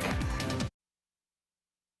right back.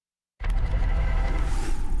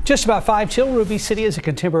 Just about 5 till. Ruby City is a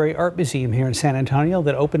contemporary art museum here in San Antonio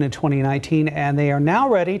that opened in 2019, and they are now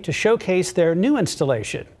ready to showcase their new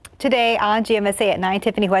installation. Today on GMSA at 9,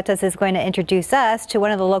 Tiffany Huertas is going to introduce us to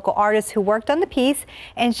one of the local artists who worked on the piece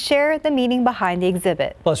and share the meaning behind the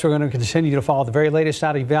exhibit. Plus, we're going to continue to follow the very latest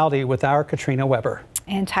out of Uvalde with our Katrina Weber.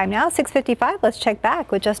 And time now, 6:55. Let's check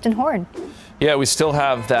back with Justin Horn. Yeah, we still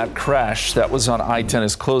have that crash that was on I-10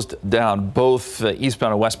 is closed down both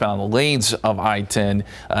eastbound and westbound lanes of I-10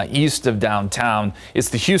 east of downtown. It's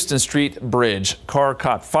the Houston Street Bridge. Car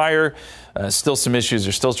caught fire. Still some issues.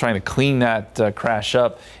 They're still trying to clean that crash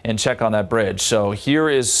up and check on that bridge. So here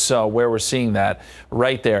is where we're seeing that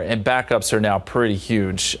right there. And backups are now pretty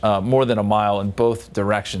huge, more than a mile in both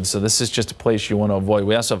directions. So this is just a place you want to avoid.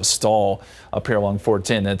 We also have a stall up here along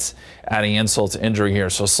 410 that's adding insult to injury here.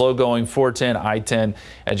 So slow going 410, I-10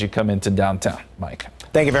 as you come into downtown. Mike.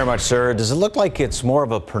 Thank you very much, sir. Does it look like it's more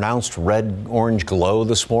of a pronounced red-orange glow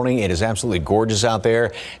this morning? It is absolutely gorgeous out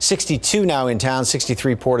there. 62 now in town,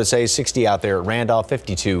 63 Port Say, 60 out there at Randolph,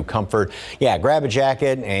 52 Comfort. Yeah, grab a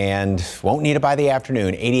jacket and won't need it by the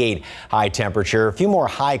afternoon. 88 high temperature. A few more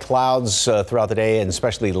high clouds throughout the day and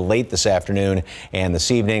especially late this afternoon and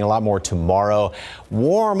this evening. A lot more tomorrow.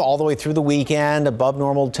 Warm all the way through the weekend, above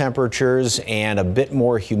normal temperatures and a bit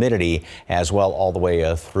more humidity as well all the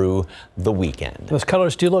way through the weekend. Those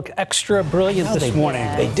colors do look extra brilliant this morning.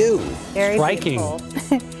 They do. Very striking.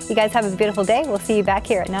 beautiful. You guys have a beautiful day. We'll see you back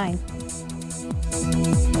here at 9.